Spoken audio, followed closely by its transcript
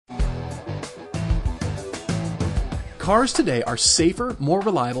Cars today are safer, more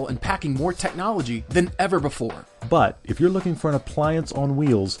reliable, and packing more technology than ever before. But if you're looking for an appliance on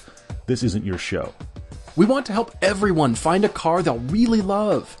wheels, this isn't your show. We want to help everyone find a car they'll really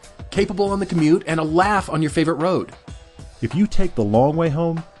love, capable on the commute and a laugh on your favorite road. If you take the long way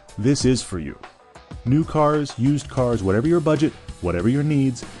home, this is for you. New cars, used cars, whatever your budget, whatever your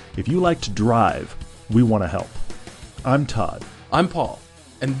needs, if you like to drive, we want to help. I'm Todd. I'm Paul,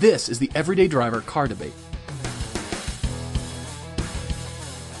 and this is the Everyday Driver Car Debate.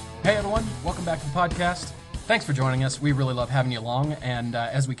 Hey everyone, welcome back to the podcast. Thanks for joining us. We really love having you along, and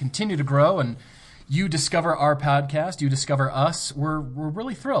as we continue to grow and you discover our podcast, you discover us, we're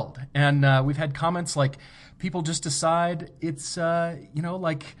really thrilled. And we've had comments like people just decide it's,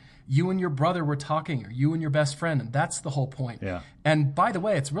 like you and your brother were talking, or you and your best friend, and that's the whole point. Yeah. And by the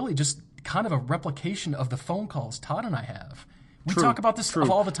way, it's really just kind of a replication of the phone calls Todd and I have. We talk about this stuff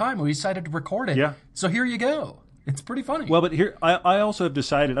all the time. We decided to record it. Yeah. So here you go. It's pretty funny. Well, but here, I also have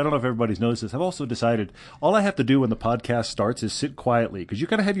decided, I don't know if everybody's noticed this, I've also decided all I have to do when the podcast starts is sit quietly, because you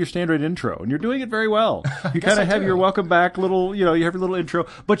kind of have your standard intro, and you're doing it very well. You kind of have your welcome back little, you have your little intro.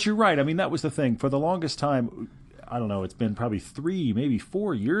 But you're right. I mean, that was the thing. For the longest time, I don't know, it's been probably 3, maybe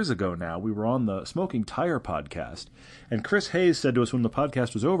 4 years ago now, we were on the Smoking Tire podcast, and Chris Hayes said to us when the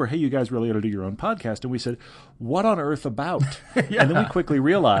podcast was over, hey, you guys really ought to do your own podcast. And we said, what on earth about? Yeah. And then we quickly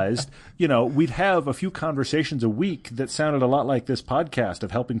realized, we'd have a few conversations a week that sounded a lot like this podcast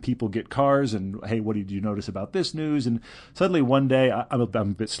of helping people get cars and, hey, what did you notice about this news? And suddenly one day, I'm a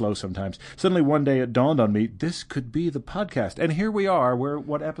bit slow sometimes, suddenly one day it dawned on me, this could be the podcast. And here we are,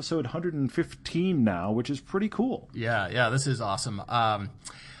 we're episode 115 now, which is pretty cool. Yeah, this is awesome.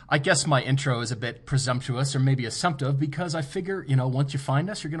 I guess my intro is a bit presumptuous or maybe assumptive because I figure, once you find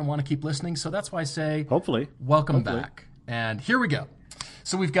us, you're going to want to keep listening. So that's why I say, welcome back. And here we go.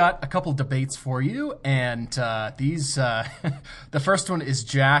 So we've got a couple debates for you. And these, the first one is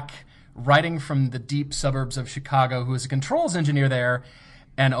Jack writing from the deep suburbs of Chicago, who is a controls engineer there.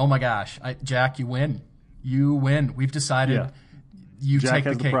 And oh my gosh, Jack, you win. You win. We've decided you Jack take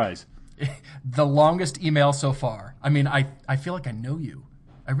has the cake. The prize. The longest email so far. I mean, I feel like I know you.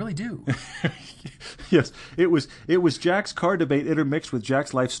 I really do. Yes, it was Jack's car debate intermixed with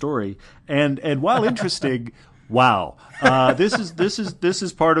Jack's life story, and while interesting, wow, this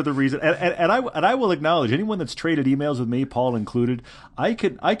is part of the reason. And I will acknowledge anyone that's traded emails with me, Paul included. I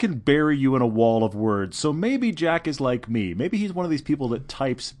can bury you in a wall of words. So maybe Jack is like me. Maybe he's one of these people that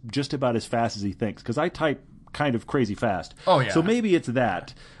types just about as fast as he thinks, because I type kind of crazy fast. Oh yeah. So maybe it's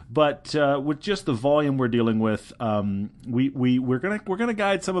that. But with just the volume we're dealing with, we're gonna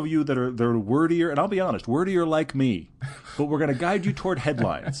guide some of you that are wordier, and I'll be honest, wordier like me. But we're gonna guide you toward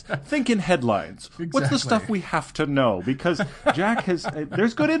headlines. Think in headlines. Exactly. What's the stuff we have to know? Because Jack has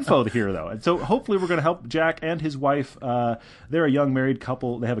there's good info here though, and so hopefully we're gonna help Jack and his wife. They're a young married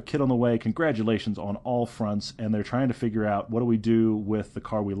couple. They have a kid on the way. Congratulations on all fronts, and they're trying to figure out what do we do with the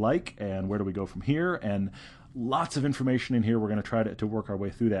car we like, and where do we go from here, and lots of information in here. We're going to try to work our way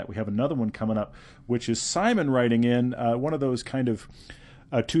through that. We have another one coming up, which is Simon writing in one of those kind of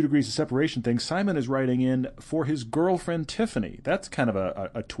 2 degrees of separation things. Simon is writing in for his girlfriend, Tiffany. That's kind of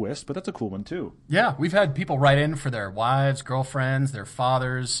a twist, but that's a cool one, too. Yeah, we've had people write in for their wives, girlfriends, their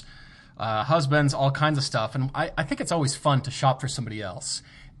fathers, husbands, all kinds of stuff. And I think it's always fun to shop for somebody else.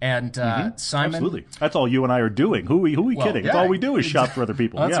 And Simon... Absolutely. That's all you and I are doing. Who are we kidding? Yeah, That's all we do is shop for other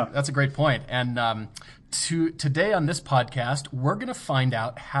people. That's a great point. And today on this podcast, we're going to find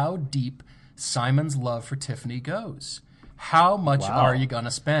out how deep Simon's love for Tiffany goes. How much are you going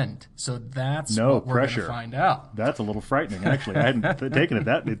to spend? So that's what we're going to find out. That's a little frightening, actually. I hadn't taken it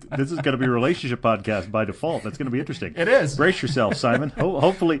that. This is going to be a relationship podcast by default. That's going to be interesting. It is. Brace yourself, Simon.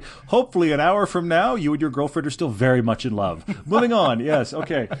 Hopefully an hour from now, you and your girlfriend are still very much in love. Moving on. Yes,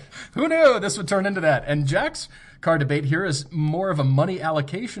 okay. Who knew this would turn into that? And Jack's car debate here is more of a money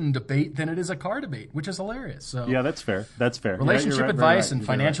allocation debate than it is a car debate, which is hilarious. So yeah, that's fair. Relationship advice and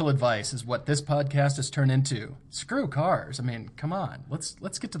financial advice is what this podcast has turned into. Screw cars. I mean, come on.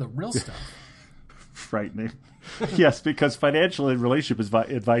 Let's get to the real stuff. Frightening. Yes, because financial and relationship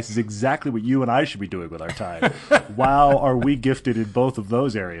advice is exactly what you and I should be doing with our time. Wow, are we gifted in both of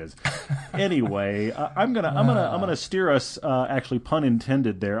those areas? Anyway, I'm gonna steer us. Actually, pun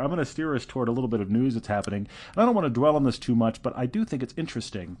intended there. I'm gonna steer us toward a little bit of news that's happening. And I don't want to dwell on this too much, but I do think it's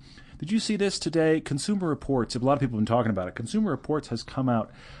interesting. Did you see this today? Consumer Reports. A lot of people have been talking about it. Consumer Reports has come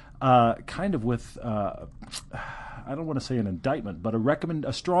out kind of with. I don't want to say an indictment, but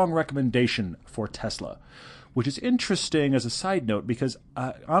a strong recommendation for Tesla, which is interesting as a side note because,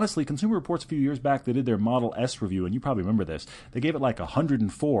 honestly, Consumer Reports a few years back, they did their Model S review, and you probably remember this. They gave it like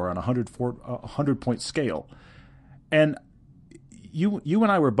 104 on a 100-point scale. And you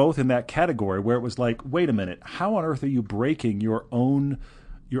and I were both in that category where it was like, wait a minute, how on earth are you breaking your own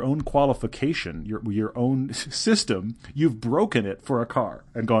qualification, your own system? You've broken it for a car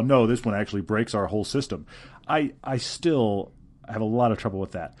and gone, no, this one actually breaks our whole system. I still have a lot of trouble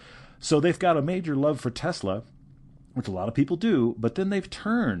with that. So they've got a major love for Tesla, which a lot of people do, but then they've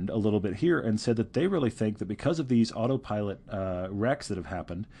turned a little bit here and said that they really think that because of these autopilot wrecks that have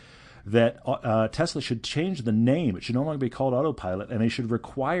happened, that Tesla should change the name. It should no longer be called autopilot, and they should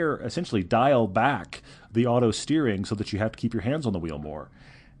essentially dial back the auto steering so that you have to keep your hands on the wheel more.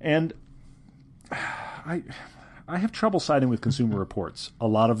 And I have trouble siding with Consumer Reports a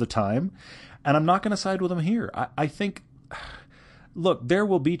lot of the time, and I'm not going to side with them here. I think, look, there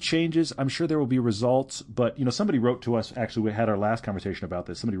will be changes. I'm sure there will be results, but somebody wrote to us. Actually, we had our last conversation about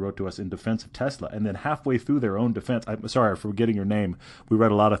this. Somebody wrote to us in defense of Tesla, and then halfway through their own defense, I'm sorry for forgetting your name. We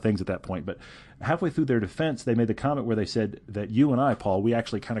read a lot of things at that point, but halfway through their defense, they made the comment where they said that you and I, Paul, we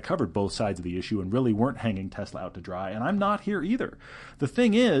actually kind of covered both sides of the issue and really weren't hanging Tesla out to dry. And I'm not here either. The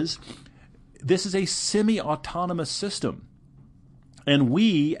thing is, this is a semi-autonomous system. And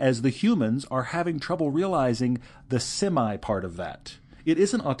we, as the humans, are having trouble realizing the semi part of that. It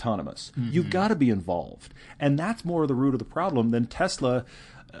isn't autonomous. Mm-hmm. You've got to be involved. And that's more the root of the problem than Tesla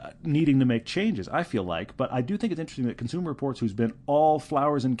needing to make changes, I feel like. But I do think it's interesting that Consumer Reports, who's been all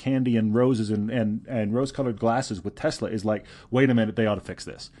flowers and candy and roses and rose-colored glasses with Tesla, is like, wait a minute, they ought to fix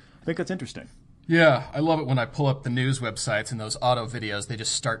this. I think that's interesting. Yeah, I love it when I pull up the news websites and those auto videos, they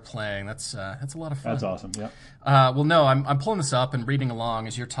just start playing. That's a lot of fun. That's awesome, yeah. Well, no, I'm pulling this up and reading along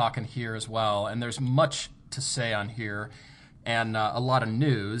as you're talking here as well, and there's much to say on here and a lot of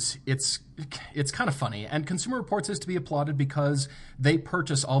news. It's kind of funny, and Consumer Reports is to be applauded because they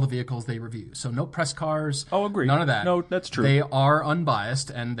purchase all the vehicles they review. So no press cars. Oh, agreed. None of that. No, that's true. They are unbiased,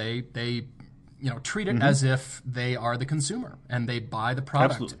 and they treat it as if they are the consumer and they buy the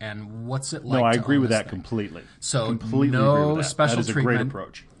product. Absolutely. And what's it like? No, I to agree own with this that thing. completely. So completely no agree with that. special That is treatment. a great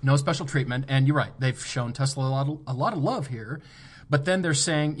approach. No special treatment, and you're right. They've shown Tesla a lot of love here, but then they're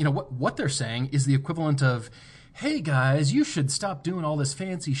saying, what they're saying is the equivalent of, hey guys, you should stop doing all this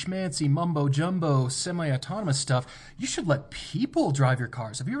fancy schmancy mumbo jumbo semi-autonomous stuff. You should let people drive your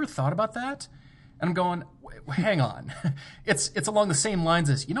cars. Have you ever thought about that? And I'm going, hang on. It's along the same lines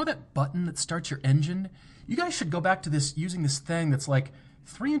as, that button that starts your engine? You guys should go back to this using this thing that's like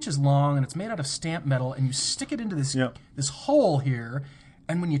 3 inches long and it's made out of stamped metal, and you stick it into this hole here,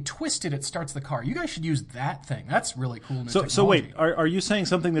 and when you twist it, it starts the car. You guys should use that thing. That's really cool. So wait, are you saying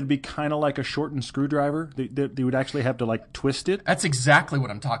something that'd be kind of like a shortened screwdriver? They would actually have to twist it? That's exactly what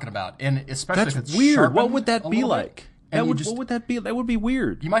I'm talking about, and especially if it's weird. What would that be like? What would that be? That would be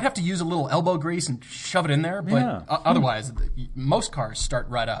weird. You might have to use a little elbow grease and shove it in there, but otherwise, most cars start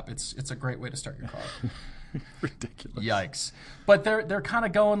right up. It's a great way to start your car. Ridiculous. Yikes. But they're kind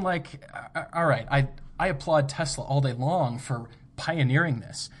of going like, all right, I applaud Tesla all day long for pioneering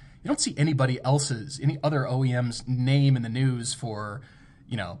this. You don't see any other OEM's name in the news for,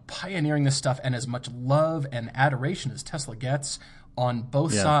 pioneering this stuff, and as much love and adoration as Tesla gets on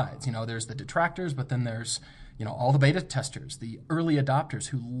both sides. There's the detractors, but then there's all the beta testers, the early adopters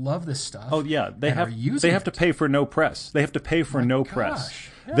who love this stuff. Oh yeah, they have to pay for no press. They have to pay for no press.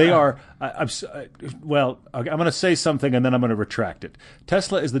 Yeah. They are. I'm going to say something and then I'm going to retract it.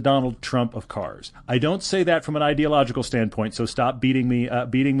 Tesla is the Donald Trump of cars. I don't say that from an ideological standpoint. So stop beating me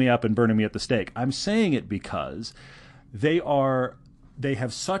up and burning me at the stake. I'm saying it because they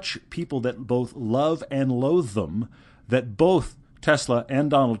have such people that both love and loathe them, that both Tesla and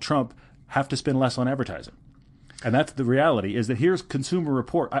Donald Trump have to spend less on advertising. And that's the reality, is that here's Consumer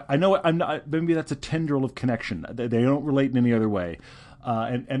Report. I know maybe that's a tendril of connection. They don't relate in any other way.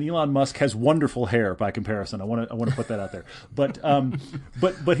 And Elon Musk has wonderful hair by comparison. I want to put that out there. But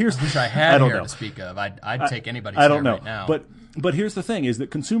here's I wish I had hair to speak of. I'd take anybody's hair right now. But here's the thing: is that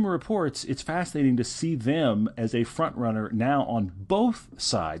Consumer Reports. It's fascinating to see them as a front runner now on both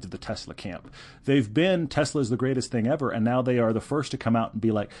sides of the Tesla camp. They've been Tesla's the greatest thing ever, and now they are the first to come out and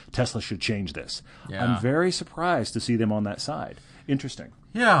be like, Tesla should change this. Yeah. I'm very surprised to see them on that side. Interesting.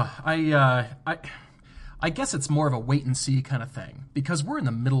 Yeah, I guess it's more of a wait and see kind of thing, because we're in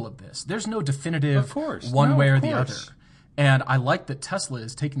the middle of this. There's no definitive one way or the other. And I like that Tesla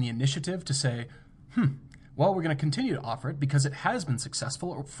is taking the initiative to say, well, we're going to continue to offer it because it has been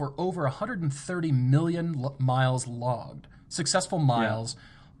successful for over 130 million miles logged, successful miles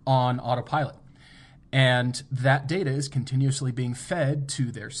on autopilot. And that data is continuously being fed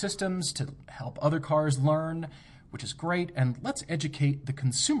to their systems to help other cars learn, which is great. And let's educate the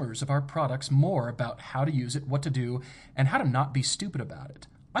consumers of our products more about how to use it, what to do, and how to not be stupid about it.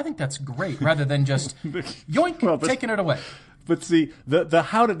 I think that's great, rather than just yoink, taking it away. But see, the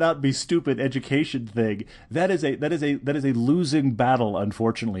how to not be stupid education thing, that is a losing battle,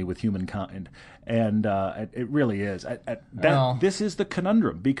 unfortunately, with humankind. And it really is. This is the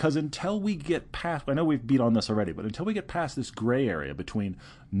conundrum, because until we get past, I know we've beat on this already, but until we get past this gray area between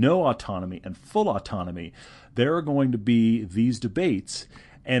no autonomy and full autonomy, there are going to be these debates,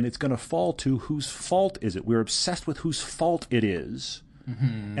 and it's going to fall to whose fault is it. We're obsessed with whose fault it is.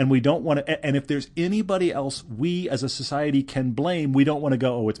 Mm-hmm. And we don't want to, and if there's anybody else we as a society can blame, we don't want to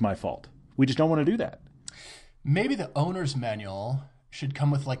go, oh, it's my fault. We just don't want to do that. Maybe the owner's manual should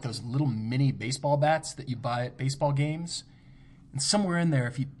come with like those little mini baseball bats that you buy at baseball games. And somewhere in there,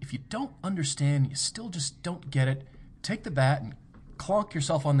 if you don't understand, you still just don't get it, take the bat and clonk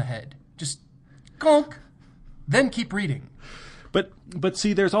yourself on the head. Just clonk, then keep reading. But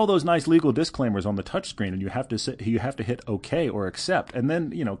see, there's all those nice legal disclaimers on the touchscreen, and you have to hit OK or accept, and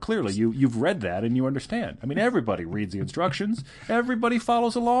then clearly you've read that and you understand. I mean, everybody reads the instructions, everybody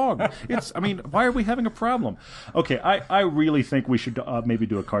follows along. Why are we having a problem? Okay, I really think we should maybe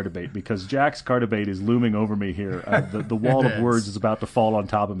do a car debate, because Jack's car debate is looming over me here. The wall of words is about to fall on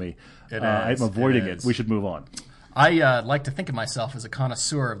top of me. I'm avoiding it. We should move on. I like to think of myself as a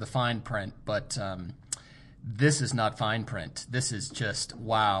connoisseur of the fine print, but. This is not fine print. This is just,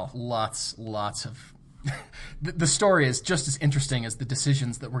 wow, lots of... the story is just as interesting as the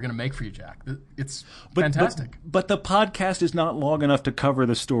decisions that we're going to make for you, Jack. It's fantastic. But the podcast is not long enough to cover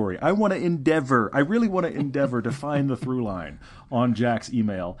the story. I really want to endeavor to find the through line on Jack's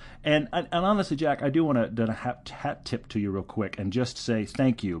email. And honestly, Jack, I do want to hat tip to you real quick and just say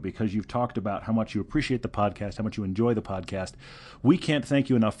thank you, because you've talked about how much you appreciate the podcast, how much you enjoy the podcast. We can't thank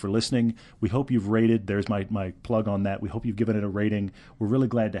you enough for listening. We hope you've rated. There's my plug on that. We hope you've given it a rating. We're really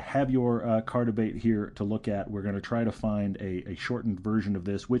glad to have your car debate here to look at. We're going to try to find a shortened version of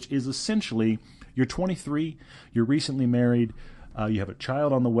this, which is essentially, you're 23, you're recently married, you have a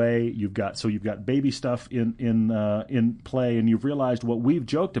child on the way, you've got baby stuff in play, and you've realized what we've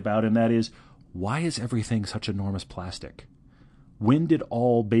joked about, and that is, why is everything such enormous plastic? When did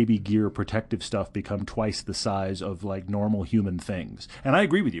all baby gear protective stuff become twice the size of like normal human things? And I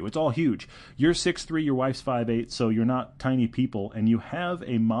agree with you. It's all huge. You're 6'3", your wife's 5'8", so you're not tiny people. And you have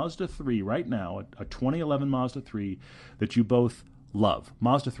a Mazda 3 right now, a 2011 Mazda 3 that you both love.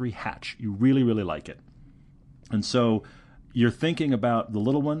 Mazda 3 hatch. You really, really like it. And so you're thinking about the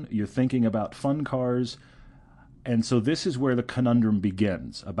little one. You're thinking about fun cars. And so this is where the conundrum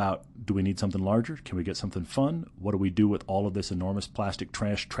begins about, do we need something larger? Can we get something fun? What do we do with all of this enormous plastic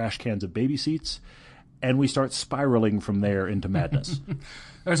trash cans of baby seats? And we start spiraling from there into madness.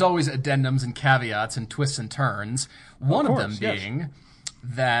 There's always addendums and caveats and twists and turns. One of them being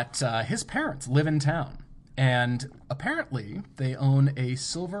that his parents live in town. And apparently they own a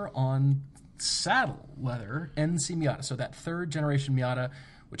silver on saddle leather NC Miata. So that third generation Miata,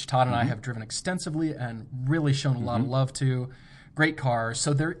 which Todd and I have driven extensively and really shown a lot of love to. Great car.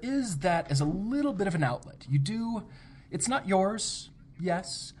 So there is that as a little bit of an outlet. It's not yours,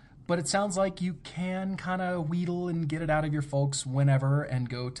 yes, but it sounds like you can kind of wheedle and get it out of your folks whenever and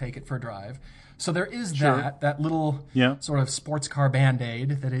go take it for a drive. So there is that little sort of sports car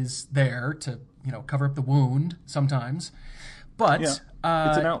Band-Aid that is there to, cover up the wound sometimes. But it's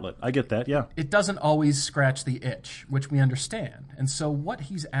an outlet. I get that, yeah. It doesn't always scratch the itch, which we understand. And so what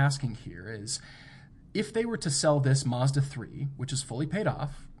he's asking here is, if they were to sell this Mazda 3, which is fully paid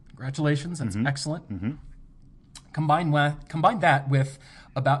off, congratulations, that's excellent. Mm-hmm. Combine that with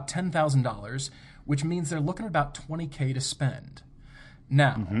about $10,000, which means they're looking at about $20K to spend.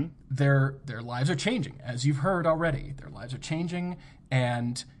 Now, their lives are changing, as you've heard already. Their lives are changing,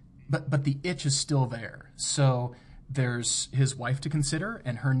 but the itch is still there. So there's his wife to consider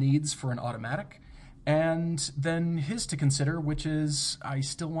and her needs for an automatic, and then his to consider, which is, I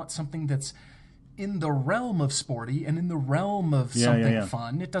still want something that's in the realm of sporty and in the realm of something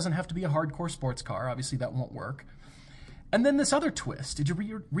fun. It doesn't have to be a hardcore sports car. Obviously, that won't work. And then this other twist. Did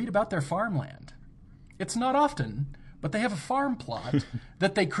you read about their farmland? It's not often, but they have a farm plot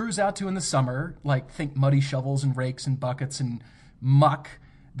that they cruise out to in the summer, like think muddy shovels and rakes and buckets and muck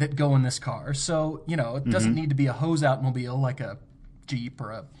that go in this car. So, it doesn't need to be a hose-out mobile like a Jeep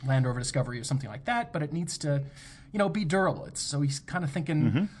or a Land Rover Discovery or something like that, but it needs to, be durable. So he's kind of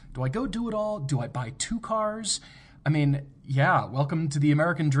thinking, do I go do it all? Do I buy two cars? I mean, welcome to the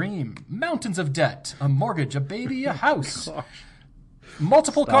American dream. Mountains of debt, a mortgage, a baby, a house.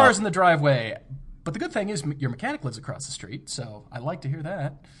 Multiple cars in the driveway. But the good thing is your mechanic lives across the street, so I like to hear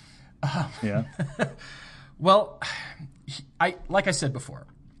that. Well, like I said before,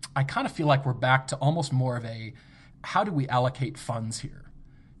 I kind of feel like we're back to almost more of a, how do we allocate funds here?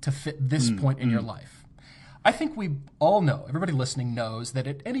 to fit this point in your life. I think we all know, everybody listening knows, that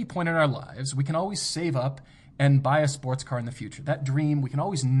at any point in our lives, we can always save up and buy a sports car in the future. That dream, we can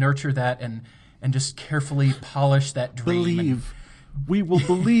always nurture that and just carefully polish that dream. Believe. We will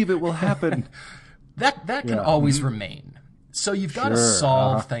believe it will happen. That can always remain. So you've got to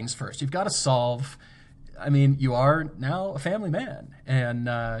solve things first. You've got to solve... I mean, you are now a family man, and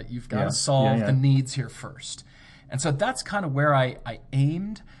you've got to solve the needs here first. And so that's kind of where I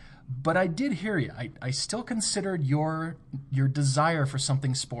aimed. But I did hear you. I still considered your desire for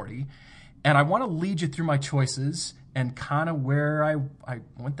something sporty. And I want to lead you through my choices and kind of where I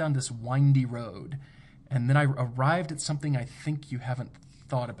went down this windy road. And then I arrived at something I think you haven't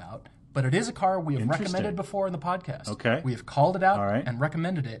thought about. But it is a car we have recommended before in the podcast. Okay. We have called it out and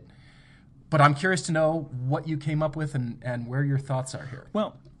recommended it. But I'm curious to know what you came up with and where your thoughts are here.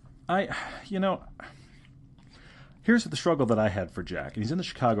 Well, here's the struggle that I had for Jack. He's in the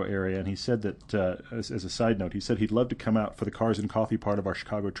Chicago area, and he said that, as a side note, he said he'd love to come out for the Cars and Coffee part of our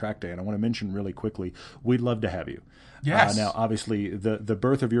Chicago Track Day. And I want to mention really quickly, we'd love to have you. Yes. Now, obviously, the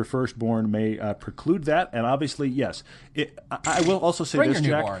birth of your firstborn may preclude that, and obviously, yes. I will also say Bring this,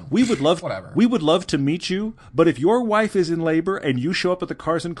 your Jack. newborn. We would love to meet you, but if your wife is in labor and you show up at the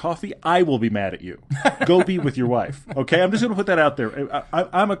Cars and Coffee, I will be mad at you. Go be with your wife, okay? I'm just going to put that out there.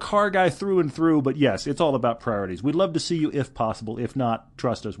 I'm a car guy through and through, but yes, it's all about priorities. We'd love to see you if possible. If not,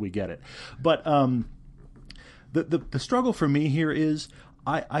 trust us, we get it. But the struggle for me here is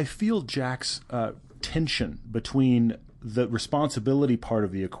I feel Jack's tension between the responsibility part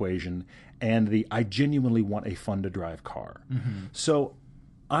of the equation and the I genuinely want a fun-to-drive car. Mm-hmm. So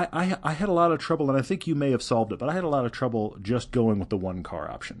I had a lot of trouble, and I think you may have solved it, but I had a lot of trouble just going with the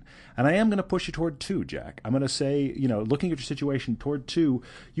one-car option. And I am going to push you toward 2, Jack. I'm going to say, looking at your situation, toward 2,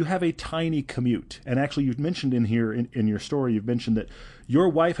 you have a tiny commute. And actually, you've mentioned in here, in your story, you've mentioned that your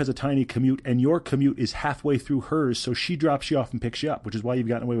wife has a tiny commute, and your commute is halfway through hers, so she drops you off and picks you up, which is why you've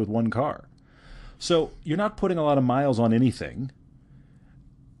gotten away with one car. So you're not putting a lot of miles on anything.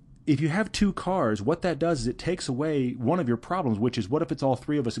 If you have 2 cars, what that does is it takes away one of your problems, which is what if it's all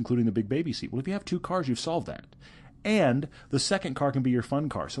 3 of us, including the big baby seat? Well, if you have 2 cars, you've solved that. And the second car can be your fun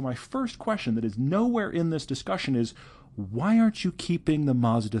car. So my first question that is nowhere in this discussion is, why aren't you keeping the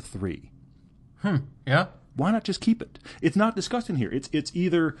Mazda 3? Yeah. Why not just keep it? It's not discussed in here. It's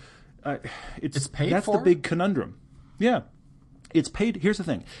either... it's paid that's for? The big conundrum. Yeah. It's paid... Here's the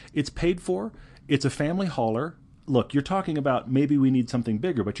thing. It's paid for... It's a family hauler. Look, you're talking about maybe we need something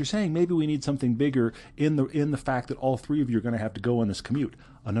bigger, but you're saying maybe we need something bigger in the fact that all 3 of you are going to have to go on this commute.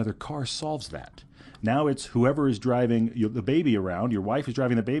 Another car solves that. Now it's whoever is driving the baby around. Your wife is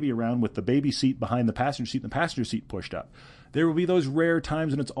driving the baby around with the baby seat behind the passenger seat and the passenger seat pushed up. There will be those rare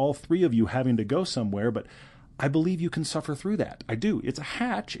times when it's all 3 of you having to go somewhere, but I believe you can suffer through that. I do. It's a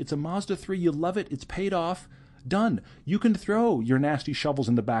hatch. It's a Mazda 3. You love it. It's paid off. Done. You can throw your nasty shovels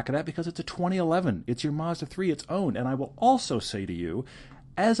in the back of that because it's a 2011. It's your Mazda 3. It's owned. And I will also say to you,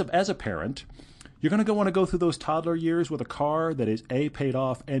 as a parent, you're going to want to go through those toddler years with a car that is A, paid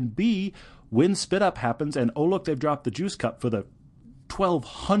off, and B, when spit up happens and, oh, look, they've dropped the juice cup for the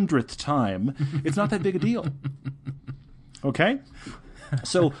 1200th time, it's not that big a deal. Okay?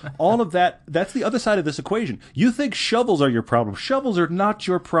 So all of that's the other side of this equation. You think shovels are your problem. Shovels are not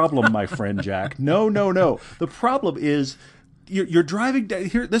your problem, my friend Jack. No. The problem is you're driving down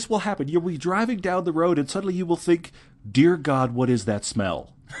here. This will happen. You'll be driving down the road and suddenly you will think, dear God, what is that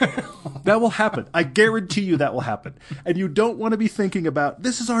smell? That will happen. I guarantee you that will happen. And you don't want to be thinking about,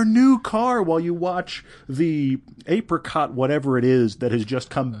 this is our new car while you watch the apricot whatever it is that has just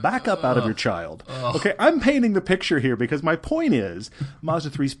come back up out of your child. Okay, I'm painting the picture here because my point is, Mazda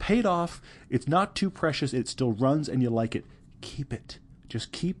 3's paid off. It's not too precious. It still runs and you like it. Keep it.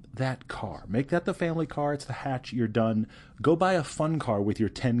 Just keep that car. Make that the family car. It's the hatch. You're done. Go buy a fun car with your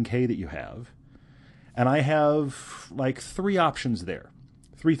 $10K that you have. And I have like 3 options there.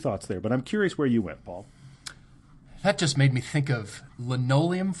 3 thoughts there, but I'm curious where you went, Paul. That just made me think of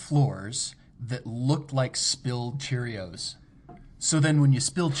linoleum floors that looked like spilled Cheerios. So then when you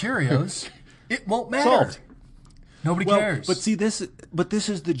spill Cheerios, it won't matter. Solved. Nobody cares. But see this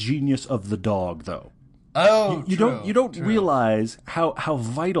is the genius of the dog though. Oh, you don't realize how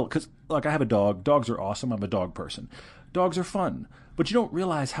vital, cuz like I have a dog. Dogs are awesome. I'm a dog person. Dogs are fun, but you don't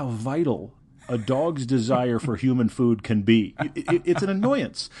realize how vital a dog's desire for human food can be. It's an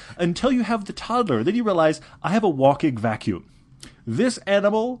annoyance until you have the toddler. Then you realize I have a walking vacuum. This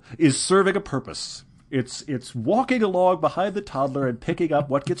animal is serving a purpose. It's walking along behind the toddler and picking up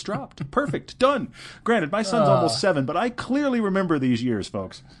what gets dropped. Perfect. Done. Granted, my son's almost 7, but I clearly remember these years,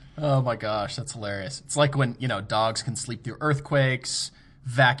 folks. Oh my gosh, that's hilarious. It's like when, dogs can sleep through earthquakes,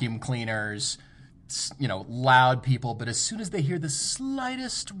 vacuum cleaners, loud people, but as soon as they hear the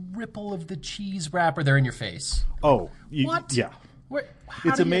slightest ripple of the cheese wrapper, they're in your face. Oh, what? Yeah.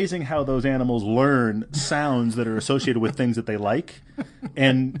 It's amazing how those animals learn sounds that are associated with things that they like.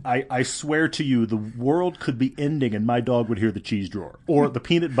 And I swear to you, the world could be ending and my dog would hear the cheese drawer or the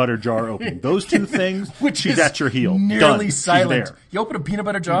peanut butter jar opening. Those two things, she's at your heel. Nearly Done. silent. She's there. You open a peanut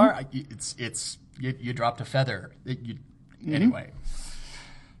butter jar, you dropped a feather. Anyway.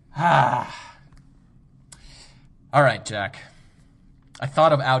 All right, Jack. I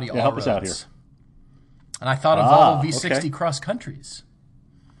thought of Audi Allroads. Help us out here. And I thought of Volvo V60 cross countries.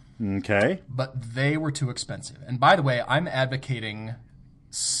 Okay. But they were too expensive. And by the way, I'm advocating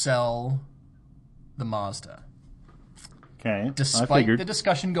sell the Mazda. Okay. Despite the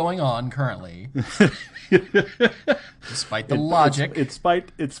discussion going on currently. Despite the logic. In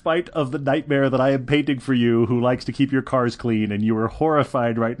spite of the nightmare that I am painting for you who likes to keep your cars clean, and you are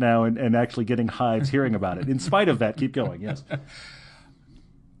horrified right now and actually getting hives hearing about it. In spite of that, keep going, yes.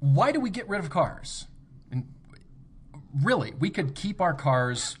 Why do we get rid of cars? Really, we could keep our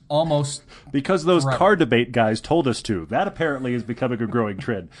cars almost because those forever. car debate guys told us to. That apparently is becoming a growing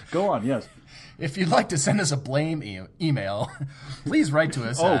trend. Go on, yes. If you'd like to send us a blame email, please write to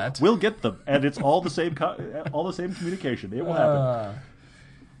us at... we'll get them, and it's all the same communication. It will happen.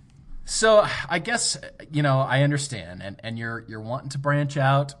 So I guess, I understand, and you're wanting to branch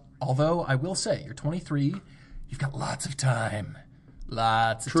out, although I will say, you're 23, you've got lots of time.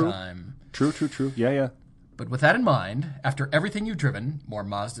 Lots of time. True. Yeah. But with that in mind, after everything you've driven, more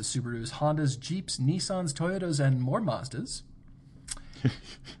Mazdas, Subarus, Hondas, Jeeps, Nissans, Toyotas, and more Mazdas,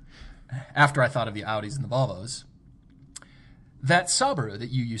 after I thought of the Audis and the Volvos, that Subaru that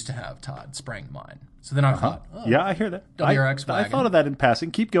you used to have, Todd, sprang to mind. So then I thought, yeah, I hear that. WRX wagon. I thought of that in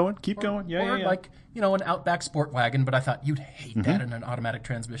passing. Keep going. Yeah. Like, an Outback sport wagon, but I thought you'd hate that in an automatic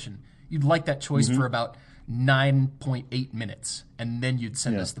transmission. You'd like that choice for about 9.8 minutes, and then you'd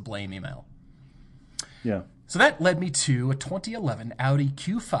send us the blame email. Yeah. So that led me to a 2011 Audi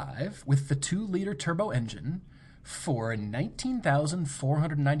Q5 with the 2-liter turbo engine for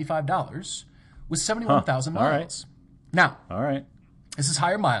 $19,495 with 71,000 miles. All right. Now, all right. This is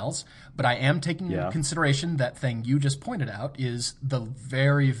higher miles, but I am taking into consideration that thing you just pointed out is the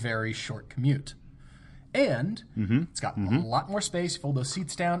very, very short commute. And it's got a lot more space. You fold those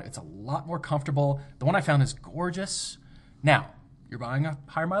seats down. It's a lot more comfortable. The one I found is gorgeous. Now, you're buying a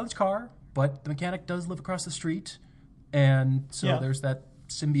higher mileage car, but the mechanic does live across the street. And so there's that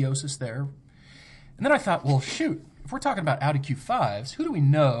symbiosis there. And then I thought, well, shoot, if we're talking about Audi Q5s, who do we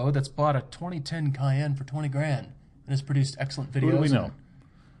know that's bought a 2010 Cayenne for $20,000 and has produced excellent videos? Who do we know?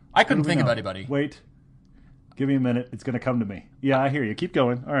 I couldn't think of anybody. Wait. Give me a minute. It's going to come to me. Yeah, I hear you. Keep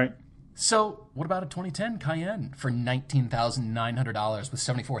going. All right. So what about a 2010 Cayenne for $19,900 with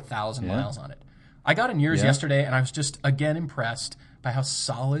 74,000 miles on it? I got in yours yesterday, and I was just, again, impressed by how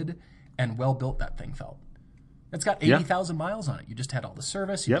solid and well-built that thing felt. It's got 80,000 miles on it. You just had all the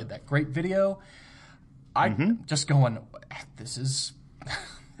service. You did that great video. I'm just going, this is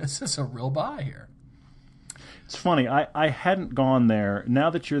a real buy here. It's funny. I hadn't gone there. Now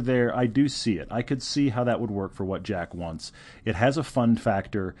that you're there, I do see it. I could see how that would work for what Jack wants. It has a fun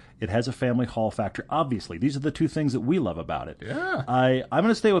factor. It has a family haul factor. Obviously, these are the two things that we love about it. Yeah. I'm going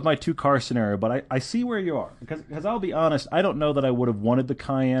to stay with my two-car scenario, but I see where you are. Because I'll be honest, I don't know that I would have wanted the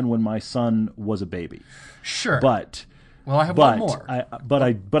Cayenne when my son was a baby. Sure. But... Well, I have one more.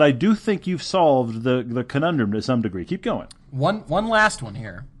 But I do think you've solved the conundrum to some degree. Keep going. One last one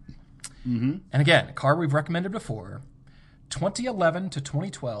here. And again, a car we've recommended before, 2011 to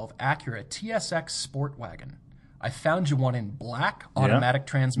 2012 Acura TSX Sport Wagon. I found you one in black automatic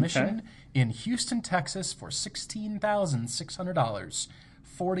transmission in Houston, Texas for $16,600,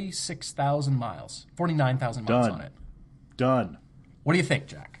 46,000 miles, 49,000 miles on it. Done. What do you think,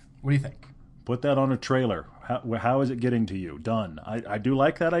 Jack? What do you think? Put that on a trailer. How is it getting to you? Done. I do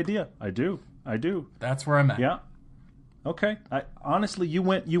like that idea. I do. That's where I'm at. Yeah. Okay. Honestly, you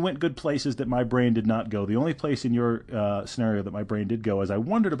went good places that my brain did not go. The only place in your scenario that my brain did go is I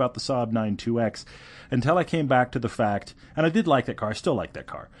wondered about the Saab 9-2X until I came back to the fact, and I did like that car. I still like that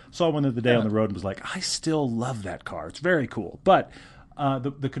car. Saw one the other day on the road and was like, I still love that car. It's very cool. But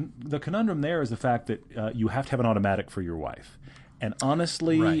the conundrum there is the fact that you have to have an automatic for your wife. And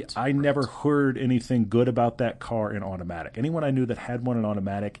honestly, I never heard anything good about that car in automatic. Anyone I knew that had one in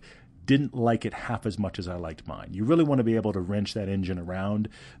automatic didn't like it half as much as I liked mine. You really want to be able to wrench that engine around.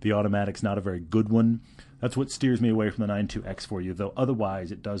 The automatic's not a very good one. That's what steers me away from the 9-2X for you, though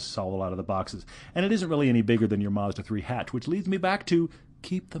otherwise it does solve a lot of the boxes. And it isn't really any bigger than your Mazda 3 hatch, which leads me back to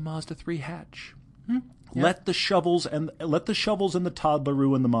keep the Mazda 3 hatch. Yeah. Let the shovels and the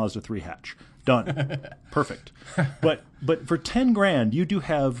toddleroo and the Mazda 3 hatch. Done. Perfect. But for $10,000, you do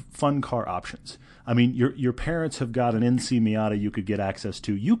have fun car options. I mean, your parents have got an NC Miata you could get access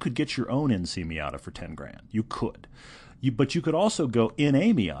to. You could get your own NC Miata for $10,000. You could. But you could also go in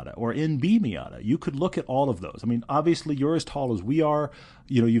a Miata or in B Miata. You could look at all of those. I mean, obviously, you're as tall as we are.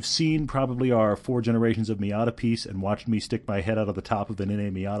 You know, you've seen probably our 4 generations of Miata piece and watched me stick my head out of the top of an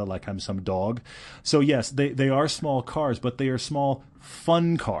NA Miata like I'm some dog. So, yes, they are small cars, but they are small,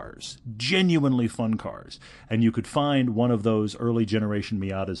 fun cars, genuinely fun cars. And you could find one of those early generation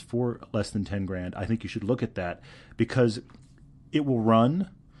Miatas for less than $10,000. I think you should look at that because it will run.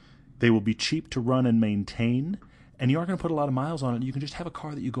 They will be cheap to run and maintain. And you aren't going to put a lot of miles on it. You can just have a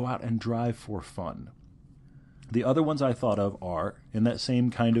car that you go out and drive for fun. The other ones I thought of are in that same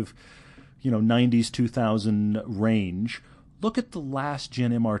kind of, 90s, 2000 range. Look at the last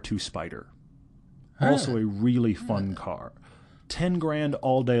gen MR2 Spider. Also a really fun car. $10,000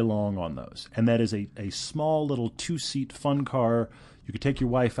 all day long on those. And that is a small little 2-seat fun car. You could take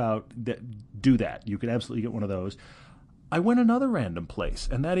your wife out, do that. You could absolutely get one of those. I went another random place,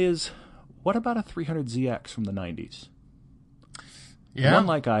 and that is... what about a 300ZX from the 90s? Yeah. One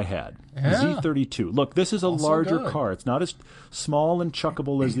like I had. Yeah. Z32. Look, this is a also larger car. It's not as small and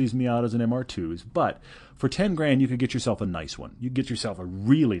chuckable as these Miatas and MR2s, but for $10,000, you could get yourself a nice one. You could get yourself a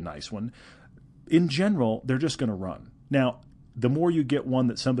really nice one. In general, they're just going to run. Now, the more you get one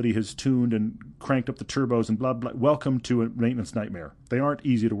that somebody has tuned and cranked up the turbos and blah, blah, welcome to a maintenance nightmare. They aren't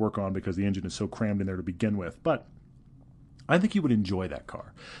easy to work on because the engine is so crammed in there to begin with, but I think you would enjoy that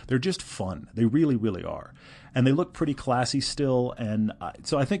car. They're just fun. They really, really are. And they look pretty classy still. And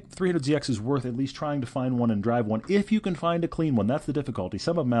so I think 300ZX is worth at least trying to find one and drive one if you can find a clean one. That's the difficulty.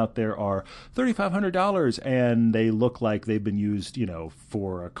 Some of them out there are $3,500 and they look like they've been used,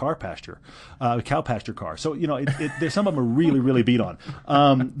 for a cow pasture car. So, some of them are really, really beat on.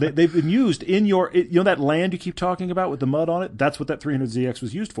 They've been used in that land you keep talking about with the mud on it. That's what that 300ZX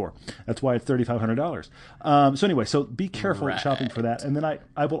was used for. That's why it's $3,500. So anyway, so be careful shopping for that. And then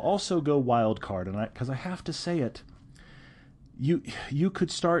I will also go wild card, because I have to say it. You could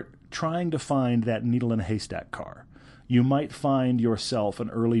start trying to find that needle in a haystack car. You might find yourself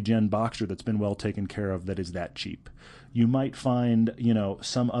an early gen Boxster that's been well taken care of that is that cheap. You might find,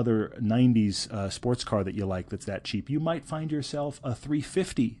 some other 90s sports car that you like that's that cheap. You might find yourself a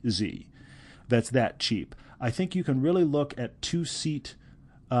 350Z that's that cheap. I think you can really look at 2-seat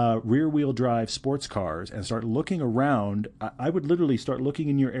rear-wheel drive sports cars and start looking around. I would literally start looking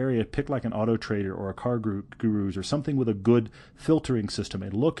in your area, pick like an Auto Trader or a Car Gurus or something with a good filtering system,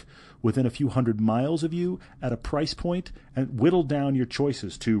 and look within a few hundred miles of you at a price point and whittle down your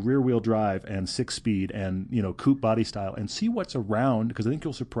choices to rear-wheel drive and 6-speed and coupe body style and see what's around, because I think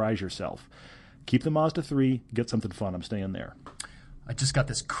you'll surprise yourself. Keep the Mazda 3, get something fun. I'm staying there. I just got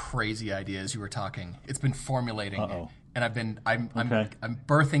this crazy idea as you were talking. It's been formulating. Uh-oh. And I'm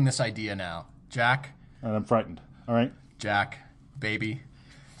birthing this idea now. Jack. And I'm frightened. All right. Jack, baby.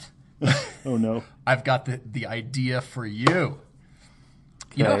 Oh, no. I've got the idea for you.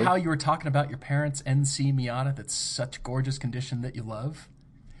 Okay. You know how you were talking about your parents' NC Miata that's such gorgeous condition that you love?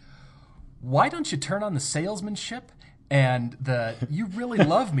 Why don't you turn on the salesmanship and you really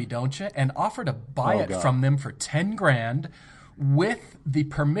love me, don't you? And offer to buy it from them for $10,000 with the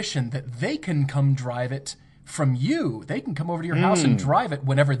permission that they can come drive it from you. They can come over to your house and drive it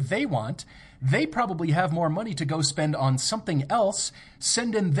whenever they want. They probably have more money to go spend on something else.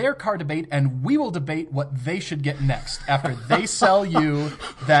 Send in their car debate, and we will debate what they should get next after they sell you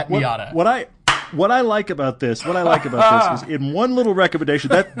that Miata. What I like about this is in one little recommendation,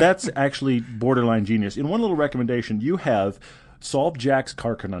 that's actually borderline genius. In one little recommendation, you have solved Jack's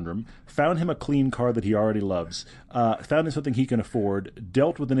car conundrum, found him a clean car that he already loves, found him something he can afford,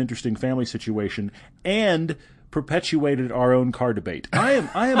 dealt with an interesting family situation, and perpetuated our own car debate. I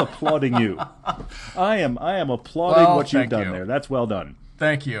am applauding you. I am applauding what you've done there. That's well done.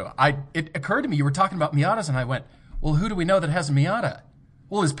 Thank you. It occurred to me you were talking about Miatas, and I went, well, who do we know that has a Miata?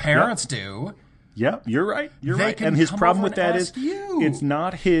 Well, his parents do. Yeah, you're right. You're right. And his problem with that is it's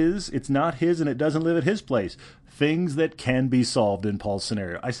not his, and it doesn't live at his place. Things that can be solved in Paul's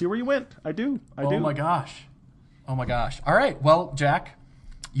scenario. I see where you went. I do. Oh my gosh. All right. Well, Jack,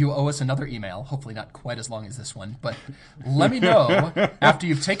 you owe us another email. Hopefully not quite as long as this one, but let me know after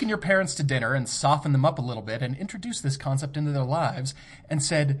you've taken your parents to dinner and softened them up a little bit and introduced this concept into their lives and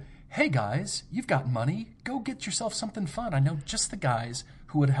said, hey guys, you've got money. Go get yourself something fun. I know just the guys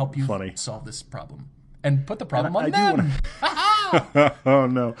who would help you solve this problem. And put the problem on them. Oh,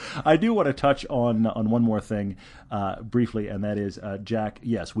 no. I do want to touch on one more thing briefly, and that is, Jack,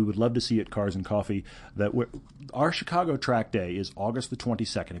 yes, we would love to see you at Cars and Coffee. Our Chicago Track Day is August the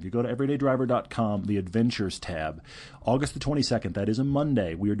 22nd. If you go to everydaydriver.com, the Adventures tab, August the 22nd, that is a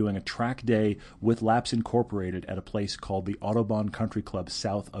Monday, we are doing a track day with Laps Incorporated at a place called the Autobahn Country Club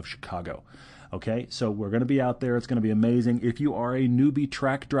south of Chicago. Okay, so we're going to be out there. It's going to be amazing. If you are a newbie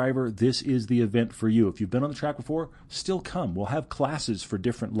track driver, this is the event for you. If you've been on the track before, still come. We'll have classes for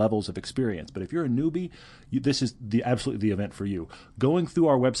different levels of experience. But if you're a newbie, this is absolutely the event for you. Going through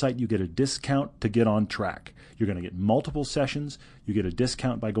our website, you get a discount to get on track. You're going to get multiple sessions. You get a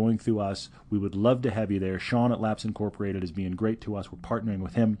discount by going through us. We would love to have you there. Sean at Laps Incorporated is being great to us. We're partnering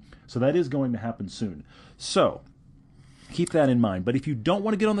with him. So that is going to happen soon. So keep that in mind. But if you don't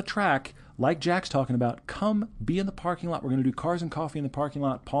want to get on the track, like Jack's talking about, come be in the parking lot. We're going to do Cars and Coffee in the parking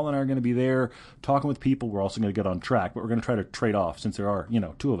lot. Paul and I are going to be there talking with people. We're also going to get on track, but we're going to try to trade off since there are,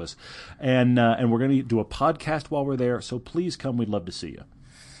 two of us. And we're going to do a podcast while we're there. So please come. We'd love to see you.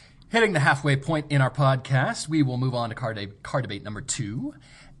 Hitting the halfway point in our podcast, we will move on to car debate number 2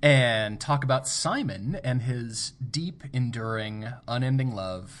 and talk about Simon and his deep, enduring, unending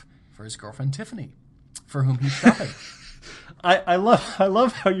love for his girlfriend Tiffany, for whom he's shopping. I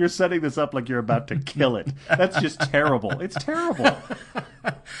love how you're setting this up like you're about to kill it. That's just terrible. It's terrible.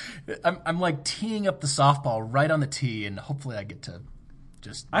 I'm like teeing up the softball right on the tee, and hopefully I get to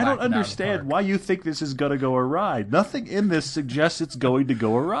just. I don't understand why you think this is going to go awry. Nothing in this suggests it's going to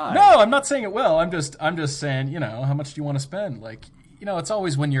go awry. No, I'm not saying it will. I'm just saying, how much do you want to spend? Like, it's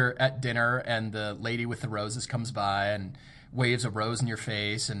always when you're at dinner and the lady with the roses comes by and waves a rose in your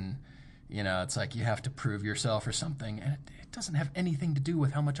face, and it's like you have to prove yourself or something, and it doesn't have anything to do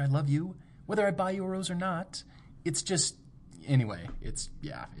with how much I love you, whether I buy you a rose or not. It's just, anyway, it's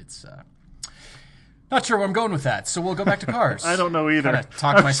not sure where I'm going with that, so we'll go back to cars. I don't know either. Kinda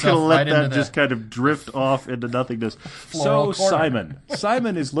talk myself right into that just kind of drift off into nothingness. So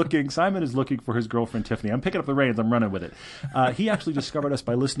Simon is looking for his girlfriend Tiffany. I'm picking up the reins. I'm running with it. He actually discovered us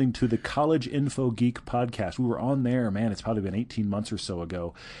by listening to the College Info Geek podcast. We were on there, man. It's probably been 18 months or so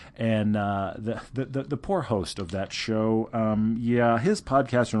ago, and the poor host of that show. His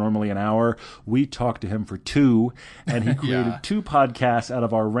podcasts are normally an hour. We talked to him for 2, and he created 2 podcasts out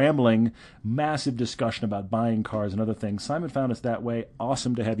of our rambling, massive discussion about buying cars and other things. Simon found us that way.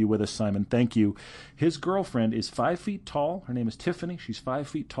 Awesome to have you with us, Simon. Thank you. His girlfriend is 5 feet tall. Her name is Tiffany. She's 5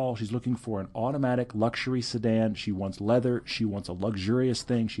 feet tall. She's looking for an automatic luxury sedan. She wants leather. She wants a luxurious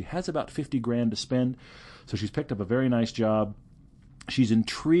thing. She has about $50,000 to spend, so she's picked up a very nice job. She's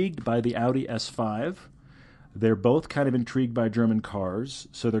intrigued by the Audi S5. They're both kind of intrigued by German cars,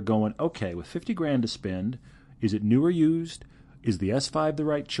 so they're going, okay, with $50,000 to spend, is it new or used? Is the S5 the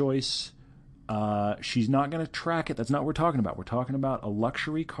right choice? She's not going to track it. That's not what we're talking about. We're talking about a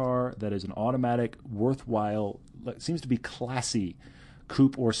luxury car that is an automatic, worthwhile, seems to be classy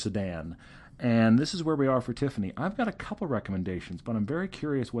coupe or sedan. And this is where we are for Tiffany. I've got a couple recommendations, but I'm very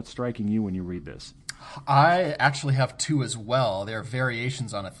curious what's striking you when you read this. I actually have 2 as well. They're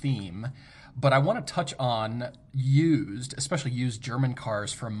variations on a theme. But I want to touch on especially used German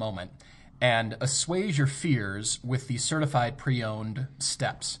cars for a moment, and assuage your fears with the certified pre-owned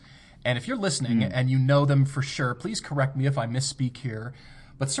steps. And if you're listening and you know them for sure, please correct me if I misspeak here.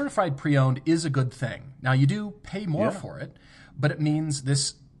 But certified pre-owned is a good thing. Now, you do pay more for it, but it means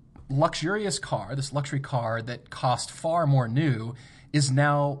this luxurious car, this luxury car that cost far more new, is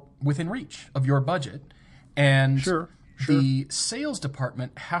now within reach of your budget. And the sales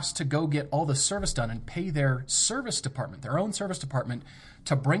department has to go get all the service done and pay their service department, their own service department,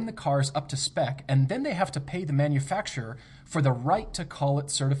 to bring the cars up to spec, and then they have to pay the manufacturer for the right to call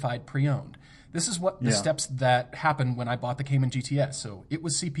it certified pre-owned. This is what the steps that happened when I bought the Cayman GTS. So it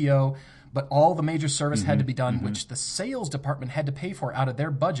was CPO, but all the major service had to be done, which the sales department had to pay for out of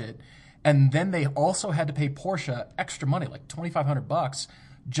their budget, and then they also had to pay Porsche extra money, like $2,500,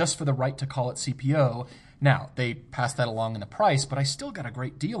 just for the right to call it CPO. Now, they passed that along in the price, but I still got a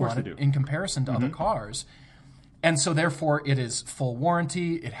great deal on it in comparison to other cars. And so therefore it is full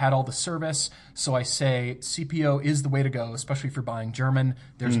warranty. It had all the service. So I say CPO is the way to go, especially if you're buying German.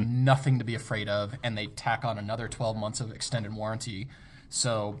 There's nothing to be afraid of. And they tack on another 12 months of extended warranty.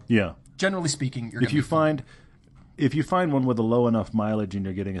 So generally speaking, you're going to if you find one with a low enough mileage and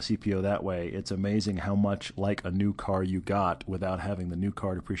you're getting a CPO that way, it's amazing how much like a new car you got without having the new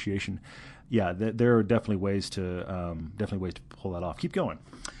car depreciation. Yeah, there are definitely ways to pull that off. Keep going.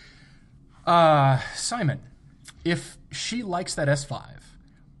 Simon, if she likes that S5,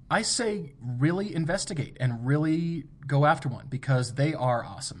 I say really investigate and really go after one because they are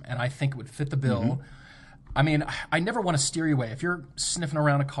awesome, and I think it would fit the bill. I mean, I never want to steer you away. If you're sniffing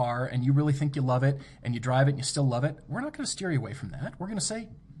around a car and you really think you love it and you drive it and you still love it, we're not going to steer you away from that. We're going to say,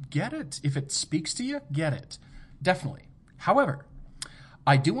 get it. If it speaks to you, get it. Definitely. However,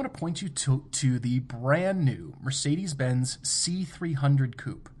 I do want to point you to the brand new Mercedes-Benz C300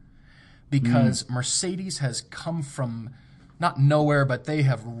 Coupe, because Mercedes has come from not nowhere, but they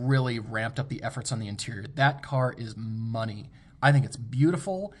have really ramped up the efforts on the interior. That car is money. I think it's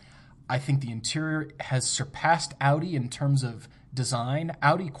beautiful. I think the interior has surpassed Audi in terms of design.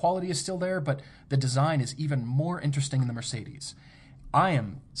 Audi quality is still there, but the design is even more interesting in the Mercedes. I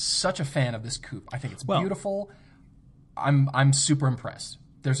am such a fan of this coupe. I think it's beautiful. I'm super impressed.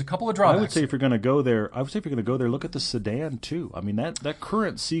 There's a couple of drawbacks. I would say if you're going to go there, look at the sedan too. I mean, that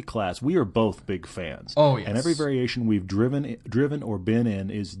current C-Class, we are both big fans. Oh, yes. And every variation we've driven or been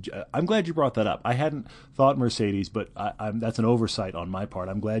in is. I'm glad you brought that up. I hadn't thought Mercedes, but that's an oversight on my part.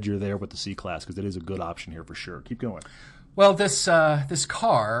 I'm glad you're there with the C-Class because it is a good option here for sure. Keep going. Well, this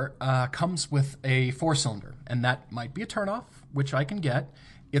car comes with a 4-cylinder, and that might be a turnoff, which I can get.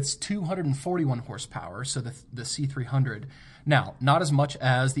 It's 241 horsepower, so the C300. Now, not as much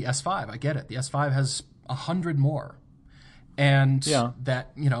as the S5. I get it. The S5 has 100 more. And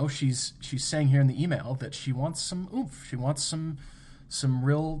that, she's saying here in the email that she wants some oomph. She wants some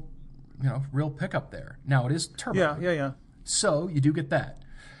real, real pickup there. Now, it is turbo. Yeah. So you do get that.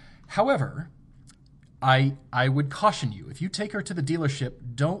 However, I would caution you, if you take her to the dealership,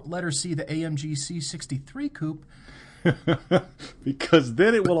 don't let her see the AMG C63 Coupe. Because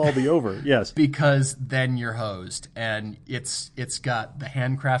then it will all be over. Yes. Because then you're hosed. And it's got the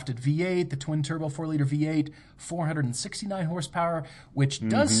handcrafted V8, the twin turbo 4-liter V8, 469 horsepower, which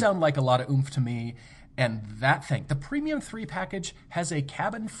does sound like a lot of oomph to me. And that thing, the Premium 3 package has a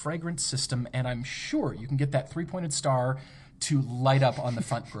cabin fragrance system, and I'm sure you can get that 3-pointed star to light up on the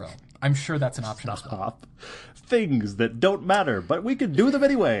front grille. I'm sure that's an option as well. Things that don't matter, but we can do them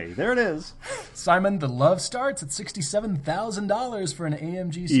anyway. There it is. Simon, the love starts at $67,000 for an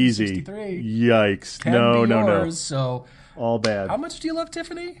AMG C63. Easy. Yikes. Can no, be no, yours, no. So all bad. How much do you love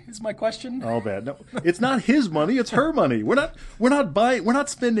Tiffany? Is my question. All bad. No, it's not his money. It's her money. We're not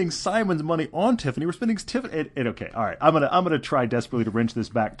spending Simon's money on Tiffany. We're spending Tiffany. Okay. All right. I'm gonna try desperately to wrench this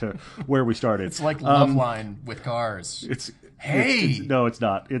back to where we started. It's like Loveline with cars. No, it's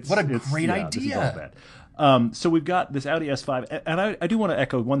not. What a great idea. This is all bad. So we've got this Audi S5, and I do want to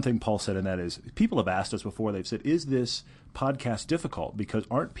echo one thing Paul said, and that is people have asked us before. They've said, "Is this podcast difficult? Because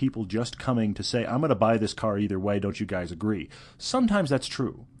aren't people just coming to say, I'm going to buy this car either way? Don't you guys agree?" Sometimes that's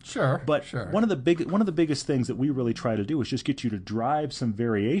true. Sure, but sure. One of the biggest things that we really try to do is just get you to drive some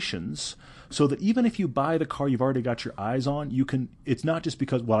variations, so that even if you buy the car you've already got your eyes on, you can. It's not just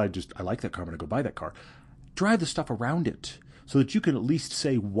because I like that car, I'm going to go buy that car. Drive the stuff around it, so that you can at least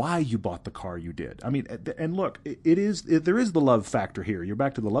say why you bought the car you did. I mean, and look, there is the love factor here. You're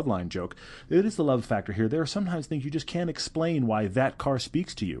back to the love line joke. It is the love factor here. There are sometimes things you just can't explain why that car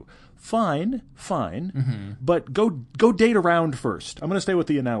speaks to you. Fine, but go date around first. I'm going to stay with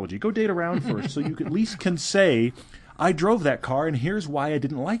the analogy. Go date around first, so you at least can say, I drove that car, and here's why I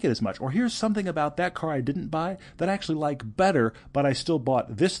didn't like it as much. Or here's something about that car I didn't buy that I actually like better, but I still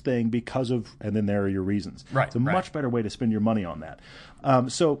bought this thing because of, and then there are your reasons. Right. It's a much better way to spend your money on that.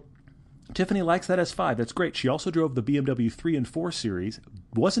 So Tiffany likes that S5. That's great. She also drove the BMW 3 and 4 Series.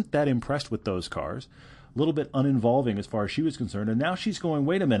 Wasn't that impressed with those cars. A little bit uninvolving as far as she was concerned. And now she's going,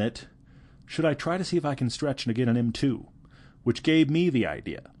 wait a minute, should I try to see if I can stretch and get an M2? Which gave me the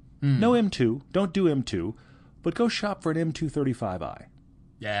idea. No M2. Don't do M2. But go shop for an M235i.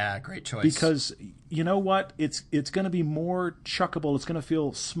 Yeah, great choice. Because you know what? It's going to be more chuckable. It's going to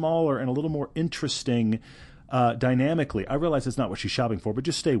feel smaller and a little more interesting dynamically. I realize it's not what she's shopping for, but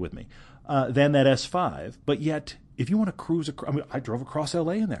just stay with me. Than that S5. But yet, if you want to cruise across, I drove across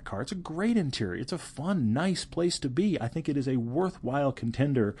LA in that car. It's a great interior. It's a fun, nice place to be. I think it is a worthwhile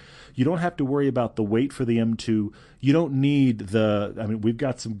contender. You don't have to worry about the wait for the M2. You don't need we've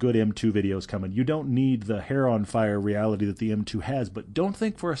got some good M2 videos coming. You don't need the hair on fire reality that the M2 has, but don't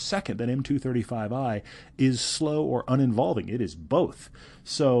think for a second that M235i is slow or uninvolving. It is both.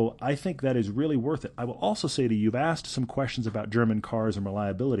 So I think that is really worth it. I will also say to you, you've asked some questions about German cars and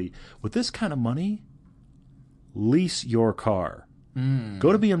reliability. With this kind of money, lease your car.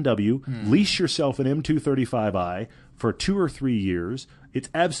 Go to BMW, lease yourself an M235i for 2 or 3 years. It's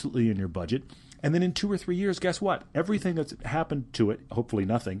absolutely in your budget. And then in 2 or 3 years, guess what? Everything that's happened to it, hopefully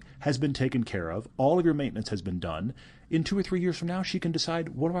nothing, has been taken care of. All of your maintenance has been done. In 2 or 3 years from now, she can decide,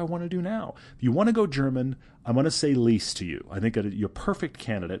 what do I want to do now? If you want to go German, I'm going to say lease to you. I think you're a perfect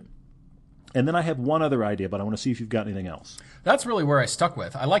candidate. And then I have one other idea, but I want to see if you've got anything else. That's really where I stuck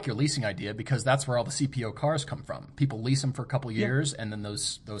with. I like your leasing idea because that's where all the CPO cars come from. People lease them for a couple of years, and then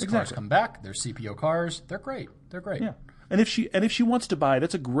those cars come back. They're CPO cars. They're great. They're great. Yeah. And if she wants to buy,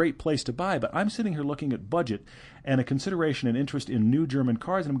 that's a great place to buy. But I'm sitting here looking at budget and a consideration and interest in new German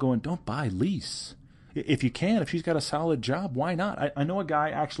cars, and I'm going, don't buy, lease. If you can, if she's got a solid job, why not? I know a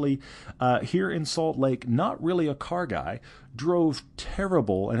guy actually here in Salt Lake, not really a car guy, drove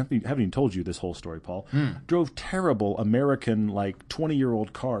terrible, and I haven't even told you this whole story, Paul, drove terrible American,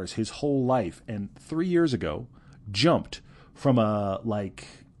 20-year-old cars his whole life, and 3 years ago jumped from a, late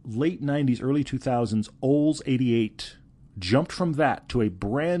 90s, early 2000s Olds 88, jumped from that to a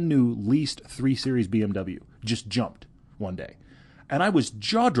brand new leased 3 Series BMW. Just jumped one day. And I was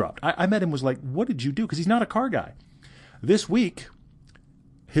jaw-dropped. I met him, was like, what did you do? Because he's not a car guy. This week,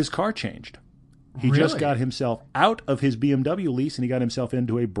 his car changed. He just got himself out of his BMW lease, and he got himself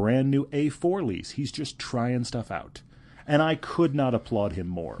into a brand new A4 lease. He's just trying stuff out. And I could not applaud him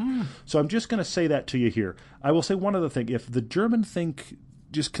more. So I'm just going to say that to you here. I will say one other thing. If the German thing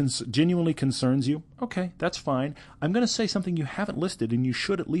just genuinely concerns you, okay, that's fine. I'm going to say something you haven't listed and you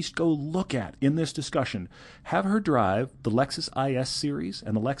should at least go look at in this discussion. Have her drive the Lexus IS series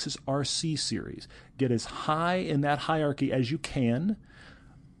and the Lexus RC series. Get as high in that hierarchy as you can.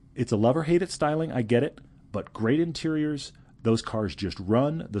 It's a love or hate it styling, I get it, but great interiors. Those cars just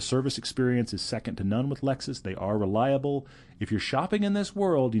run. The service experience is second to none with Lexus. They are reliable. If you're shopping in this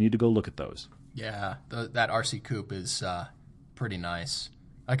world, you need to go look at those. Yeah, that RC Coupe is pretty nice.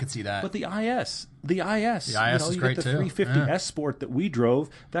 I could see that. But the IS is great too. The 350 S Sport that we drove,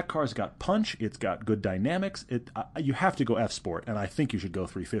 that car's got punch. It's got good dynamics. You have to go F Sport, and I think you should go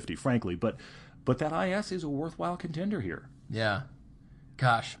 350, frankly. But that IS is a worthwhile contender here. Yeah.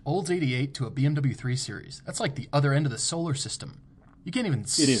 Gosh, Olds 88 to a BMW 3 Series. That's like the other end of the solar system. You can't even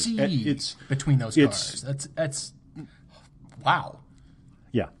see between those cars. That's wow.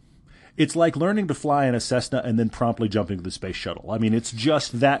 Yeah. It's like learning to fly in a Cessna and then promptly jumping to the space shuttle. I mean, it's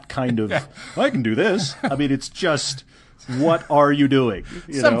just that kind of, I can do this. I mean, it's just, what are you doing?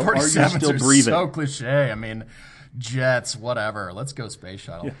 Are you still breathing? So cliche. I mean, jets, whatever. Let's go space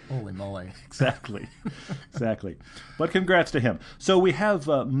shuttle. Yeah. Holy moly. Exactly. But congrats to him. So we have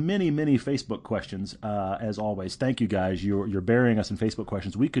many Facebook questions, as always. Thank you, guys. You're burying us in Facebook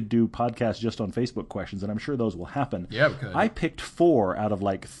questions. We could do podcasts just on Facebook questions, and I'm sure those will happen. Yeah, we could. I picked 4 out of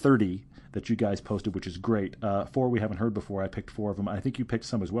 30 that you guys posted, which is great. 4 we haven't heard before. I picked 4 of them. I think you picked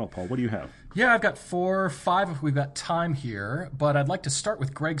some as well, Paul. What do you have? Yeah, I've got 4, 5 if we've got time here. But I'd like to start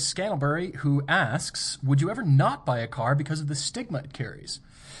with Greg Scantlebury, who asks, would you ever not buy a car because of the stigma it carries?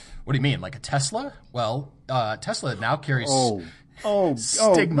 What do you mean, like a Tesla? Well, Tesla now carries stigmas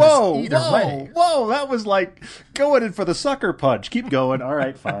either way. Whoa, that was like going in for the sucker punch. Keep going. All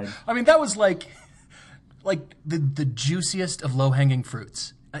right, fine. I mean, that was like the juiciest of low-hanging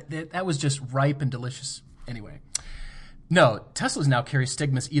fruits. That was just ripe and delicious. Anyway, no, Teslas now carry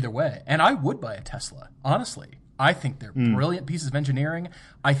stigmas either way, and I would buy a Tesla, honestly. I think they're brilliant pieces of engineering.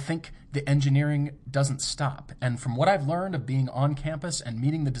 I think the engineering doesn't stop. And from what I've learned of being on campus and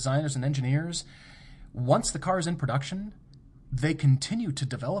meeting the designers and engineers, once the car is in production, they continue to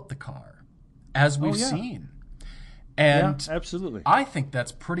develop the car, as we've seen. And absolutely. I think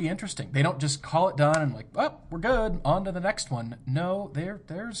that's pretty interesting. They don't just call it done and we're good, on to the next one. No,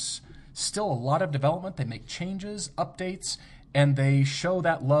 there's still a lot of development. They make changes, updates, and they show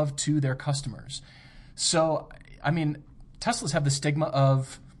that love to their customers. So, I mean, Teslas have the stigma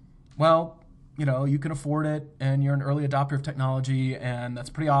of, you can afford it and you're an early adopter of technology and that's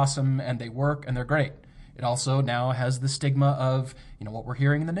pretty awesome and they work and they're great. It also now has the stigma of, what we're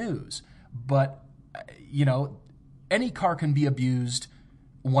hearing in the news. But, any car can be abused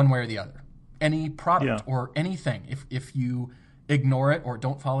one way or the other. Any product or anything. If you ignore it or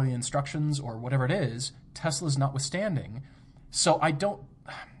don't follow the instructions or whatever it is, Tesla's notwithstanding. So I don't,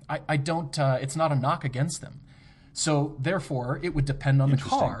 it's not a knock against them. So therefore, it would depend on the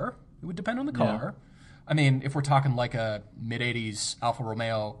car. It would depend on the car. I mean, if we're talking like a mid-'80s Alfa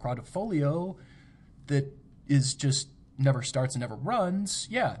Romeo Quadrifoglio that is just never starts and never runs,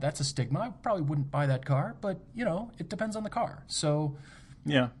 that's a stigma. I probably wouldn't buy that car, but, it depends on the car. So,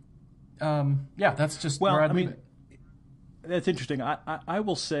 that's just where I'd leave it. That's interesting. I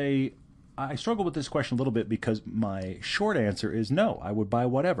will say I struggle with this question a little bit because my short answer is no, I would buy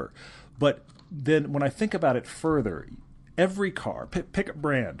whatever. But then when I think about it further, every car, pick a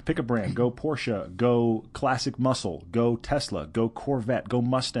brand, go Porsche, go Classic Muscle, go Tesla, go Corvette, go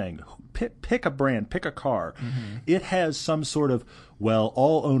Mustang, pick a brand, pick a car. Mm-hmm. It has some sort of,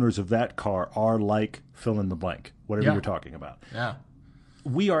 all owners of that car are like fill in the blank, whatever you're talking about. Yeah.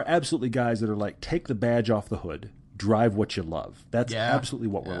 we are absolutely guys that are like, take the badge off the hood, drive what you love. That's absolutely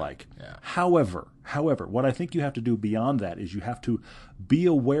what we're like. Yeah. However, what I think you have to do beyond that is you have to be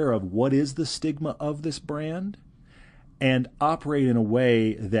aware of what is the stigma of this brand and operate in a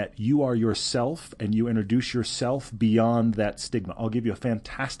way that you are yourself and you introduce yourself beyond that stigma. I'll give you a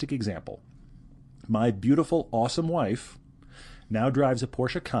fantastic example. My beautiful, awesome wife now drives a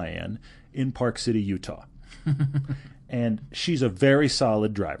Porsche Cayenne in Park City, Utah. And she's a very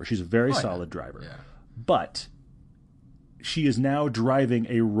solid driver. She's a very solid driver. Yeah. But she is now driving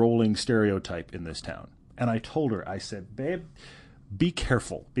a rolling stereotype in this town. And I told her, I said, babe, be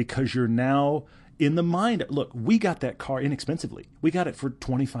careful because you're now in the mind. Look, we got that car inexpensively. We got it for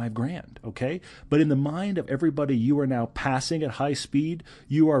 $25,000, okay? But in the mind of everybody you are now passing at high speed,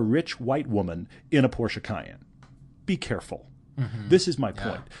 you are a rich white woman in a Porsche Cayenne. Be careful. Mm-hmm. This is my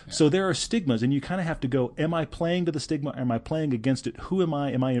point. Yeah. So there are stigmas, and you kind of have to go, am I playing to the stigma? Am I playing against it? Who am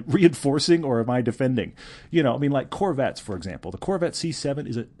I? Am I reinforcing or am I defending? You know, I mean, like Corvettes, for example. The Corvette C7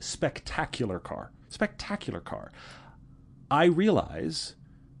 is a spectacular car. Spectacular car. I realize,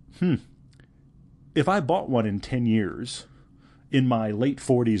 if I bought one in 10 years, in my late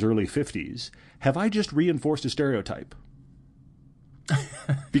 40s, early 50s, have I just reinforced a stereotype?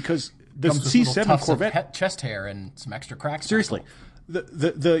 Because the C7 Corvette, chest hair and some extra cracks. Seriously,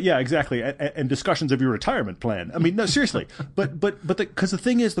 yeah, exactly, and discussions of your retirement plan. I mean, no, seriously, but because the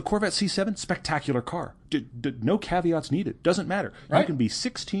thing is, the Corvette C7, spectacular car, no caveats needed. Doesn't matter. Right. You can be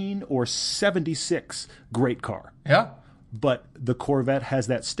 16 or 76, great car. Yeah. But the Corvette has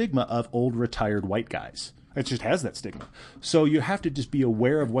that stigma of old retired white guys. It just has that stigma. So you have to just be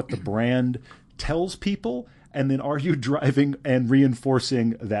aware of what the brand tells people, and then are you driving and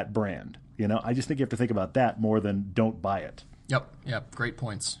reinforcing that brand? You know, I just think you have to think about that more than don't buy it. Yep. Great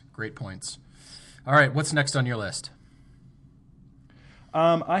points. All right, what's next on your list?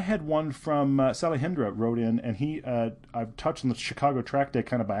 I had one from Sally Hendra wrote in, and I've touched on the Chicago Track Day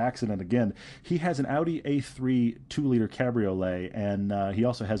kind of by accident again. He has an Audi A3 2-liter cabriolet, and he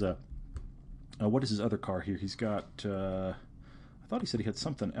also has what is his other car here? He's got, I thought he said he had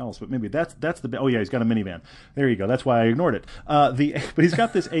something else, but maybe that's he's got a minivan. There you go. That's why I ignored it. But he's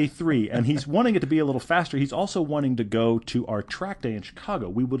got this A3, and he's wanting it to be a little faster. He's also wanting to go to our Track Day in Chicago.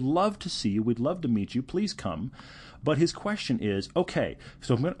 We would love to see you. We'd love to meet you. Please come. But his question is, okay,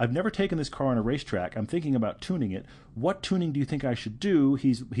 so I've never taken this car on a racetrack. I'm thinking about tuning it. What tuning do you think I should do?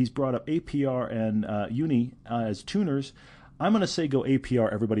 He's brought up APR and Uni as tuners. I'm going to say go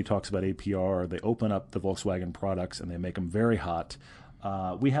APR. Everybody talks about APR. They open up the Volkswagen products and they make them very hot.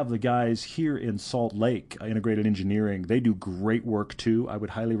 We have the guys here in Salt Lake, Integrated Engineering. They do great work too. I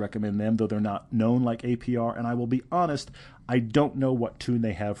would highly recommend them, though they're not known like APR. And I will be honest, I don't know what tune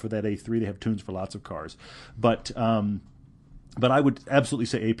they have for that A3. They have tunes for lots of cars. But I would absolutely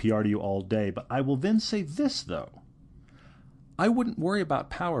say APR to you all day. But I will then say this, though. I wouldn't worry about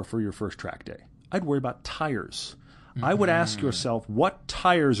power for your first track day. I'd worry about tires. Mm-hmm. I would ask yourself, what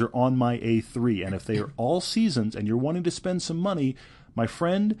tires are on my A3? And if they are all seasons and you're wanting to spend some money, my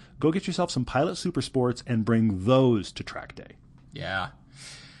friend, go get yourself some Pilot Super Sports and bring those to track day. Yeah,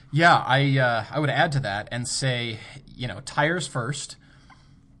 I would add to that and say, tires first.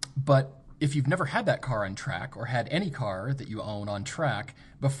 But if you've never had that car on track or had any car that you own on track,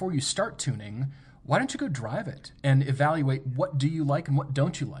 before you start tuning, why don't you go drive it and evaluate what do you like and what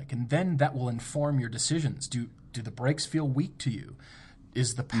don't you like? And then that will inform your decisions. Do the brakes feel weak to you?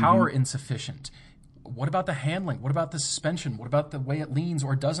 Is the power insufficient? What about the handling? What about the suspension? What about the way it leans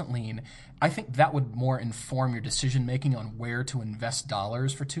or doesn't lean? I think that would more inform your decision-making on where to invest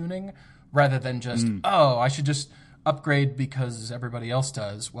dollars for tuning rather than just, I should just upgrade because everybody else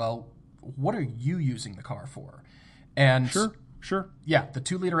does. Well, what are you using the car for? And Sure. Yeah, the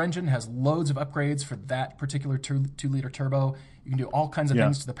 2-liter engine has loads of upgrades for that particular 2-liter turbo. You can do all kinds of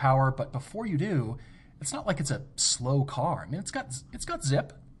things to the power, but before you do, it's not like it's a slow car. I mean, it's got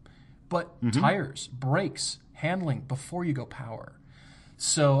zip, but tires, brakes, handling before you go power.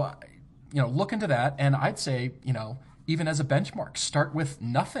 So, look into that, and I'd say, even as a benchmark, start with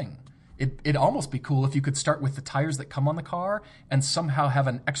nothing. It'd almost be cool if you could start with the tires that come on the car and somehow have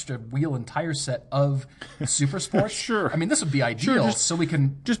an extra wheel and tire set of Super Sports. Sure. I mean, this would be ideal, so we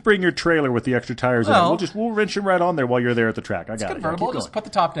can just bring your trailer with the extra tires in it. We'll wrench them right on there while you're there at the track. I got it. Convertible. Just put the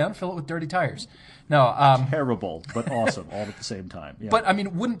top down, fill it with dirty tires. No, terrible, but awesome, all at the same time. Yeah. But I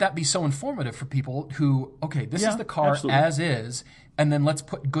mean, wouldn't that be so informative for people who, this is the car as is, and then let's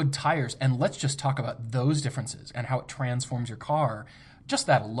put good tires and let's just talk about those differences and how it transforms your car. Just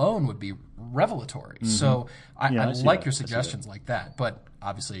that alone would be revelatory. So I like your suggestions like that. But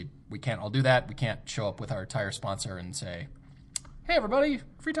obviously, we can't all do that. We can't show up with our tire sponsor and say, Hey, everybody,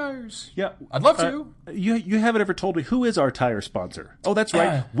 free tires. Yeah. I'd love to. You haven't ever told me who is our tire sponsor. Oh, that's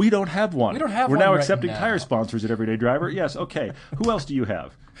right. We don't have one. We don't have We're one now right accepting now. tire sponsors at Everyday Driver. Yes, okay. Who else do you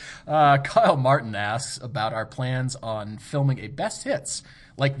have? Kyle Martin asks about our plans on filming a best hits,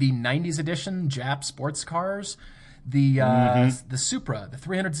 like the 90s edition Jap sports cars, the Supra, the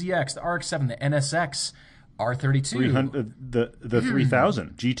 300ZX, the RX-7, the NSX, R32. The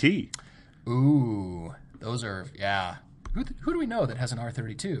 3000 GT. Ooh, those are, yeah. Who do we know that has an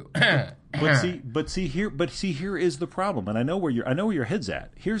R32? But see here is the problem, and I know where your head's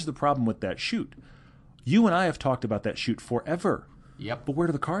at. Here's the problem with that shoot. You and I have talked about that shoot forever. Yep. But where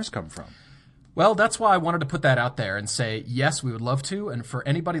do the cars come from? Well, that's why I wanted to put that out there and say, yes, we would love to. And for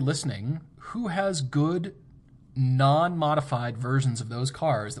anybody listening who has good non-modified versions of those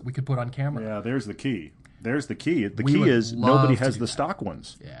cars that we could put on camera. Yeah, there's the key. The key is nobody has the stock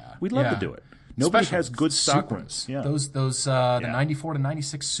ones. Yeah. We'd love to do it. Nobody has good stock ones. Yeah. The 94 to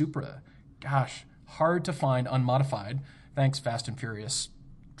 96 Supra. Gosh, hard to find unmodified. Thanks, Fast and Furious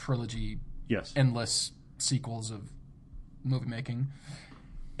trilogy. Yes. Endless sequels of movie making.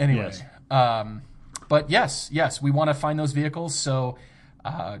 Anyway, yes. But yes, we want to find those vehicles. So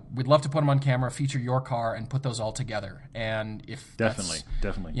we'd love to put them on camera, feature your car, and put those all together. And if definitely,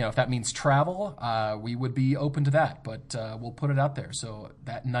 if that means travel, we would be open to that. But we'll put it out there. So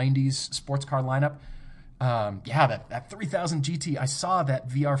that 90s sports car lineup. That 3000 GT. I saw that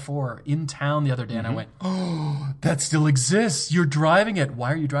VR4 in town the other day, and I went, "Oh, that still exists. You're driving it.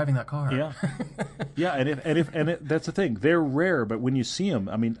 Why are you driving that car?" Yeah, yeah. And that's the thing. They're rare, but when you see them,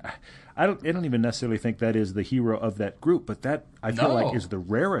 I mean, I don't even necessarily think that is the hero of that group, but that I feel like is the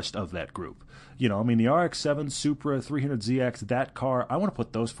rarest of that group. You know, I mean, the RX-7, Supra, 300ZX, that car. I want to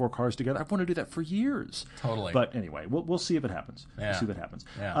put those four cars together. I want to do that for years. Totally. But anyway, we'll see if it happens. Yeah. We'll see if it happens.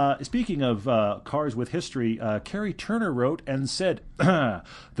 Yeah. Speaking of cars with history, Carrie Turner wrote and said, "The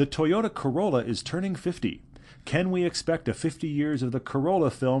Toyota Corolla is turning 50. Can we expect a 50 years of the Corolla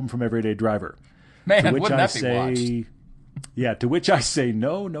film from Everyday Driver?" Man, to which wouldn't I that be say, watched? Yeah, to which I say,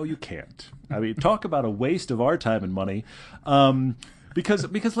 no, you can't. I mean, talk about a waste of our time and money. Because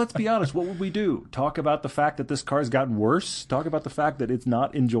let's be honest, what would we do? Talk about the fact that this car's gotten worse? Talk about the fact that it's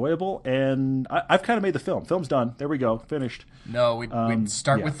not enjoyable? And I've kind of made the film. Film's done. There we go. Finished. No, we'd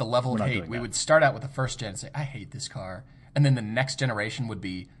start with the level of hate. We would start out with the first gen and say, I hate this car. And then the next generation would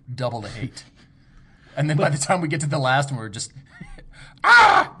be double the hate. And then by the time we get to the last one, we're just...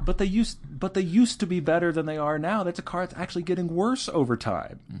 Ah! But they used to be better than they are now. That's a car that's actually getting worse over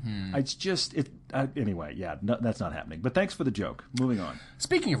time. Mm-hmm. It's just anyway. Yeah, no, that's not happening. But thanks for the joke. Moving on.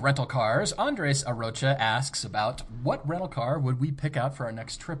 Speaking of rental cars, Andres Arocha asks about what rental car would we pick out for our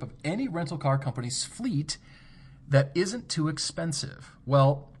next trip of any rental car company's fleet that isn't too expensive.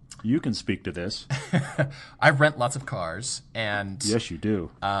 Well, you can speak to this. I rent lots of cars, and yes, you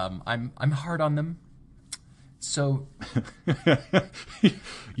do. I'm hard on them. So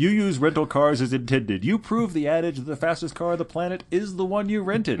you use rental cars as intended. You prove the adage that the fastest car on the planet is the one you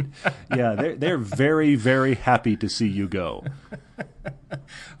rented. Yeah, they're very, very happy to see you go.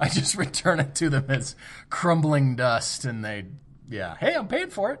 I just return it to them as crumbling dust, and hey, I'm paying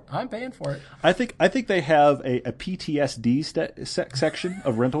for it. I'm paying for it. I think they have a PTSD section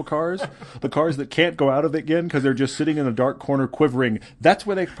of rental cars. The cars that can't go out of it again because they're just sitting in a dark corner quivering. That's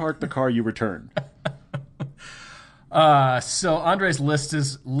where they park the car you return. So Andres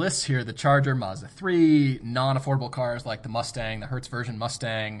lists here the Charger, Mazda 3, non-affordable cars like the Mustang, the Hertz version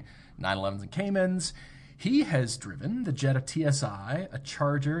Mustang, 911s and Caymans. He has driven the Jetta TSI, a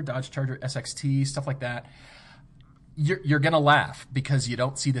Charger, Dodge Charger SXT, stuff like that. You're going to laugh because you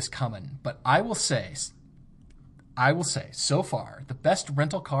don't see this coming. But I will say, so far, the best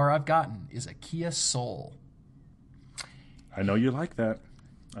rental car I've gotten is a Kia Soul. I know you like that.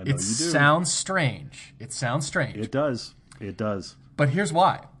 I know you do. Sounds strange. It sounds strange. It does. It does. But here's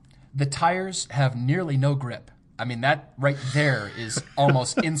why. The tires have nearly no grip. I mean, that right there is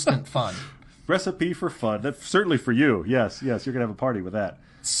almost instant fun. Recipe for fun. That's certainly for you. Yes, you're going to have a party with that.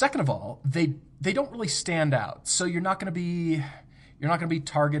 Second of all, they don't really stand out. So you're not going to be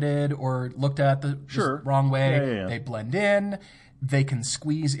targeted or looked at the wrong way. Yeah. They blend in. They can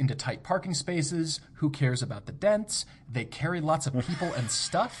squeeze into tight parking spaces. Who cares about the dents? They carry lots of people and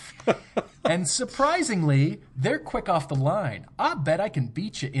stuff. And surprisingly, they're quick off the line. I bet I can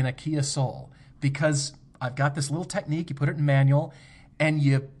beat you in a Kia Soul because I've got this little technique. You put it in manual, and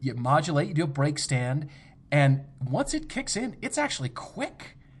you modulate. You do a brake stand, and once it kicks in, it's actually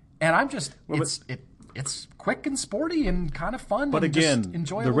quick. And I'm just it's quick and sporty and kind of fun. But and again, just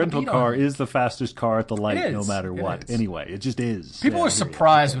enjoyable the rental car is the fastest car at the light, no matter what. Anyway, it just is. People are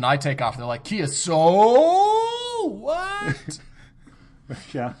surprised when I take off. They're like, Kia Soul? What?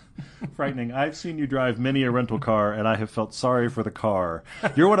 Yeah, frightening. I've seen you drive many a rental car, and I have felt sorry for the car.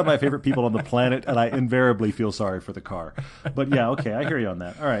 You're one of my favorite people on the planet, and I invariably feel sorry for the car. But yeah, okay, I hear you on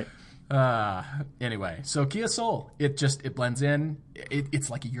that. All right. Anyway, so Kia Soul, it blends in. It's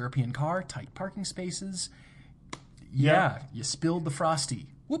like a European car, tight parking spaces. Yeah, you spilled the Frosty.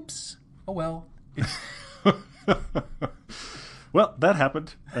 Whoops. Oh well. Well, that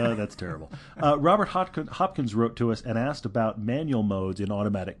happened. That's terrible. Robert Hopkins wrote to us and asked about manual modes in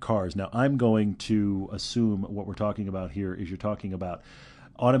automatic cars. Now, I'm going to assume what we're talking about here is you're talking about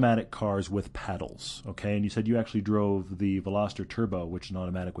automatic cars with paddles, okay? And you said you actually drove the Veloster Turbo, which is an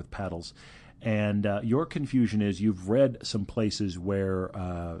automatic with paddles. And your confusion is you've read some places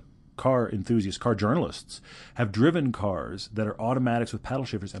where car enthusiasts, car journalists, have driven cars that are automatics with paddle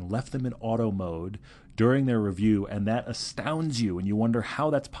shifters and left them in auto mode during their review, and that astounds you, and you wonder how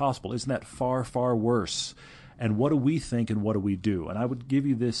that's possible. Isn't that far, far worse? And what do we think and what do we do? And I would give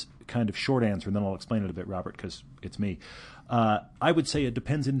you this kind of short answer, and then I'll explain it a bit, Robert, because it's me. I would say it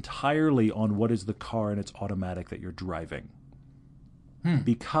depends entirely on what is the car and its automatic that you're driving.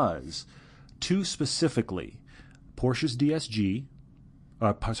 Because, too specifically, Porsche's DSG,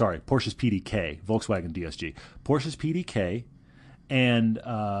 Porsche's PDK, Volkswagen DSG, Porsche's PDK, and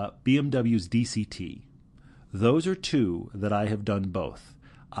BMW's DCT. Those are two that I have done both.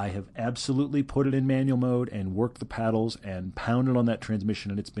 I have absolutely put it in manual mode and worked the paddles and pounded on that transmission,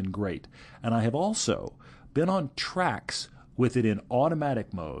 and it's been great. And I have also been on tracks with it in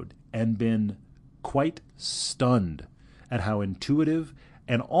automatic mode and been quite stunned at how intuitive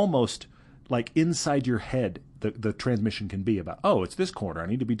and almost like inside your head the transmission can be about, oh, it's this corner, I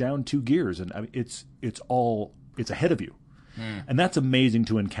need to be down 2 gears, and I mean, it's ahead of you. And that's amazing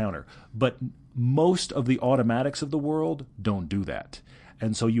to encounter. But most of the automatics of the world don't do that.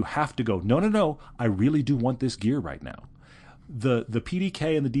 And so you have to go, no, I really do want this gear right now. The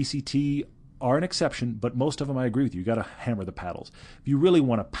PDK and the DCT are an exception, but most of them I agree with you. You got to hammer the paddles. If you really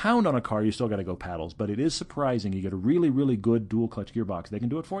want to pound on a car, you still got to go paddles. But it is surprising. You get a really, really good dual clutch gearbox. They can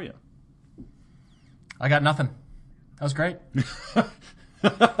do it for you. I got nothing. That was great.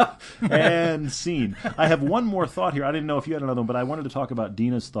 And scene. I have one more thought here. I didn't know if you had another one, but I wanted to talk about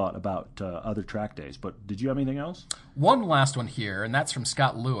Dina's thought about other track days. But did you have anything else? One last one here, and that's from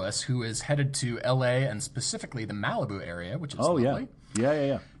Scott Lewis, who is headed to L.A. and specifically the Malibu area, which is lovely.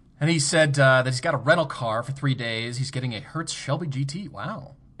 Yeah. And he said that he's got a rental car for 3 days. He's getting a Hertz Shelby GT.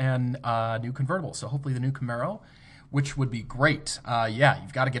 Wow. And a new convertible. So hopefully the new Camaro, which would be great.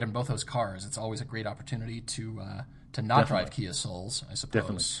 You've got to get in both those cars. It's always a great opportunity to not drive Kia Souls, I suppose.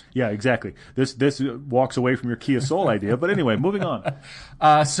 Definitely. Yeah, exactly. This walks away from your Kia Soul idea. But anyway, moving on.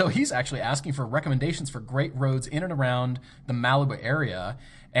 So he's actually asking for recommendations for great roads in and around the Malibu area.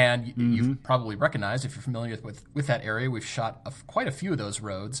 And you've probably recognized, if you're familiar with that area, we've shot quite a few of those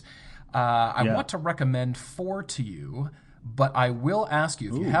roads. I want to recommend 4 to you, but I will ask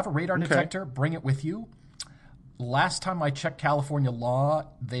you, if you have a radar detector, bring it with you. Last time I checked California law,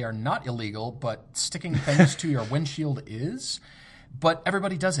 they are not illegal, but sticking things to your windshield is. But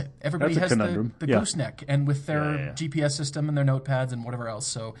everybody does it. Everybody has the gooseneck, and with their GPS system and their notepads and whatever else,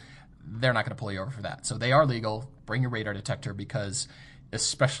 so they're not going to pull you over for that. So they are legal. Bring your radar detector because,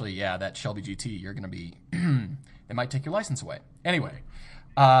 especially, that Shelby GT, you're going to be, they might take your license away. Anyway,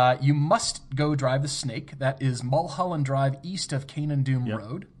 you must go drive the Snake. That is Mulholland Drive east of Canaan Doom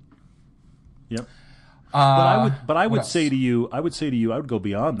Road. Yep. But I would say to you, I would go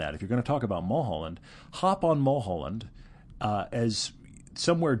beyond that. If you're going to talk about Mulholland, hop on Mulholland as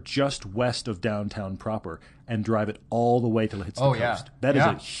somewhere just west of downtown proper and drive it all the way till it hits the coast. That is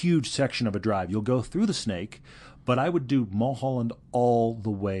a huge section of a drive. You'll go through the Snake, but I would do Mulholland all the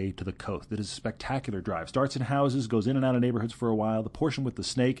way to the coast. It is a spectacular drive. Starts in houses, goes in and out of neighborhoods for a while. The portion with the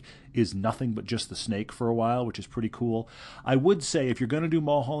Snake is nothing but just the Snake for a while, which is pretty cool. I would say if you're going to do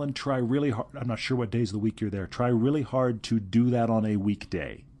Mulholland, try really hard. I'm not sure what days of the week you're there. Try really hard to do that on a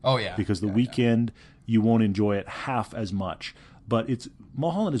weekday. Oh, yeah. Because the weekend, you won't enjoy it half as much. But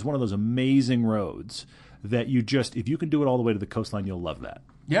Mulholland is one of those amazing roads that if you can do it all the way to the coastline, you'll love that.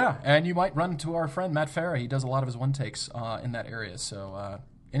 Yeah, and you might run into our friend Matt Farah. He does a lot of his one-takes in that area. So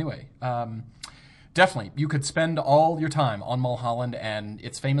anyway, definitely, you could spend all your time on Mulholland, and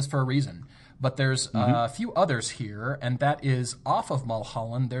it's famous for a reason. But there's a few others here, and that is off of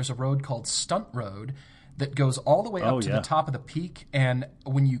Mulholland. There's a road called Stunt Road that goes all the way up to the top of the peak. And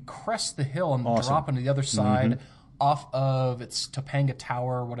when you crest the hill and drop onto the other side off of its Topanga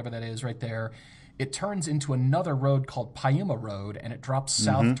Tower, whatever that is right there, it turns into another road called Piuma Road, and it drops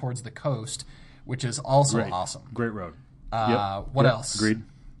south towards the coast, which is also awesome. Great road. What else? Agreed.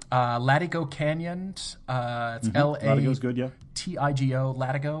 Latigo Canyon. It's Latigo's good, yeah. Latigo,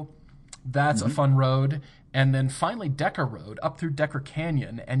 Latigo. That's a fun road. And then finally Decker Road up through Decker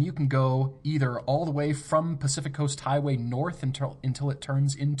Canyon, and you can go either all the way from Pacific Coast Highway north until it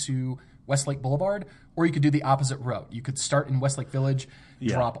turns into Westlake Boulevard, or you could do the opposite route. You could start in Westlake Village,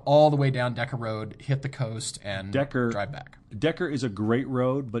 drop all the way down Decker Road, hit the coast, and drive back. Decker is a great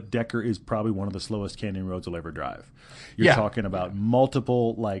road, but Decker is probably one of the slowest canyon roads you'll ever drive. You're talking about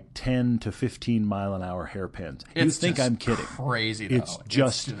multiple 10 to 15 mile an hour hairpins. You think I'm kidding. Crazy, though. It's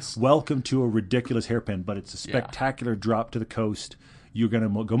just welcome to a ridiculous hairpin, but it's a spectacular drop to the coast. You're going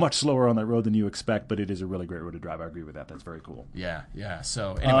to go much slower on that road than you expect, but it is a really great road to drive. I agree with that. That's very cool. Yeah.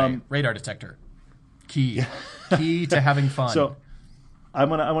 So anyway, radar detector, key to having fun. So I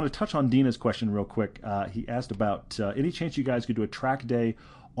want to touch on Dina's question real quick. He asked about any chance you guys could do a track day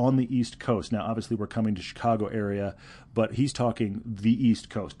on the East Coast. Now, obviously, we're coming to Chicago area, but he's talking the East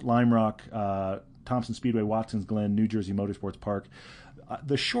Coast, Lime Rock, Thompson Speedway, Watkins Glen, New Jersey Motorsports Park.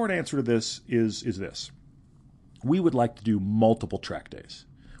 The short answer to this is this. We would like to do multiple track days.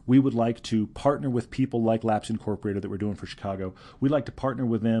 We would like to partner with people like Laps Incorporated that we're doing for Chicago. We'd like to partner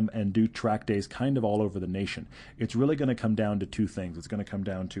with them and do track days kind of all over the nation. It's really going to come down to two things. It's going to come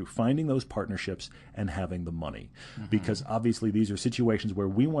down to finding those partnerships and having the money. Because obviously these are situations where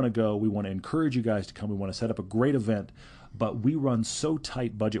we want to go, we want to encourage you guys to come, we want to set up a great event, but we run so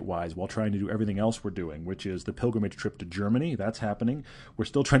tight budget-wise while trying to do everything else we're doing, which is the pilgrimage trip to Germany. That's happening. We're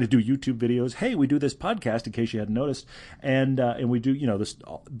still trying to do YouTube videos. Hey, we do this podcast, in case you hadn't noticed, and we do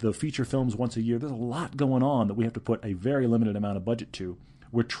the feature films once a year. There's a lot going on that we have to put a very limited amount of budget to.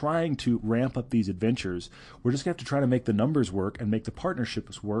 We're trying to ramp up these adventures. We're just going to have to try to make the numbers work and make the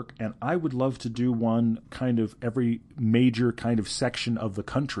partnerships work. And I would love to do one kind of every major kind of section of the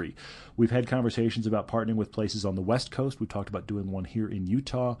country. We've had conversations about partnering with places on the West Coast. We've talked about doing one here in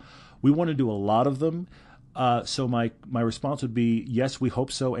Utah. We want to do a lot of them. So my response would be, yes, we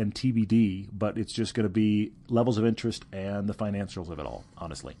hope so, and TBD, but it's just going to be levels of interest and the financials of it all,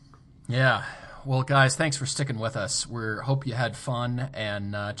 honestly. Yeah. Well, guys, thanks for sticking with us. We hope you had fun,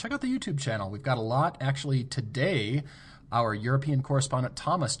 and check out the YouTube channel. We've got a lot. Actually, today, our European correspondent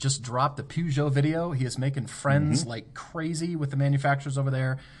Thomas just dropped the Peugeot video. He is making friends like crazy with the manufacturers over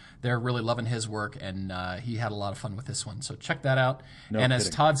there. They're really loving his work, and he had a lot of fun with this one. So check that out. As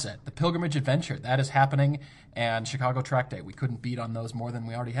Todd said, the Pilgrimage Adventure, that is happening, and Chicago Track Day. We couldn't beat on those more than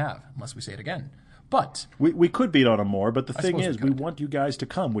we already have, unless we say it again. But we could beat on them more, but the thing is, we want you guys to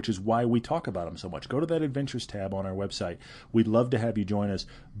come, which is why we talk about them so much. Go to that Adventures tab on our website. We'd love to have you join us.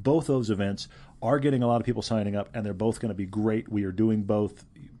 Both those events are getting a lot of people signing up, and they're both going to be great. We are doing both.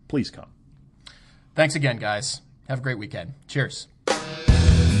 Please come. Thanks again, guys. Have a great weekend. Cheers.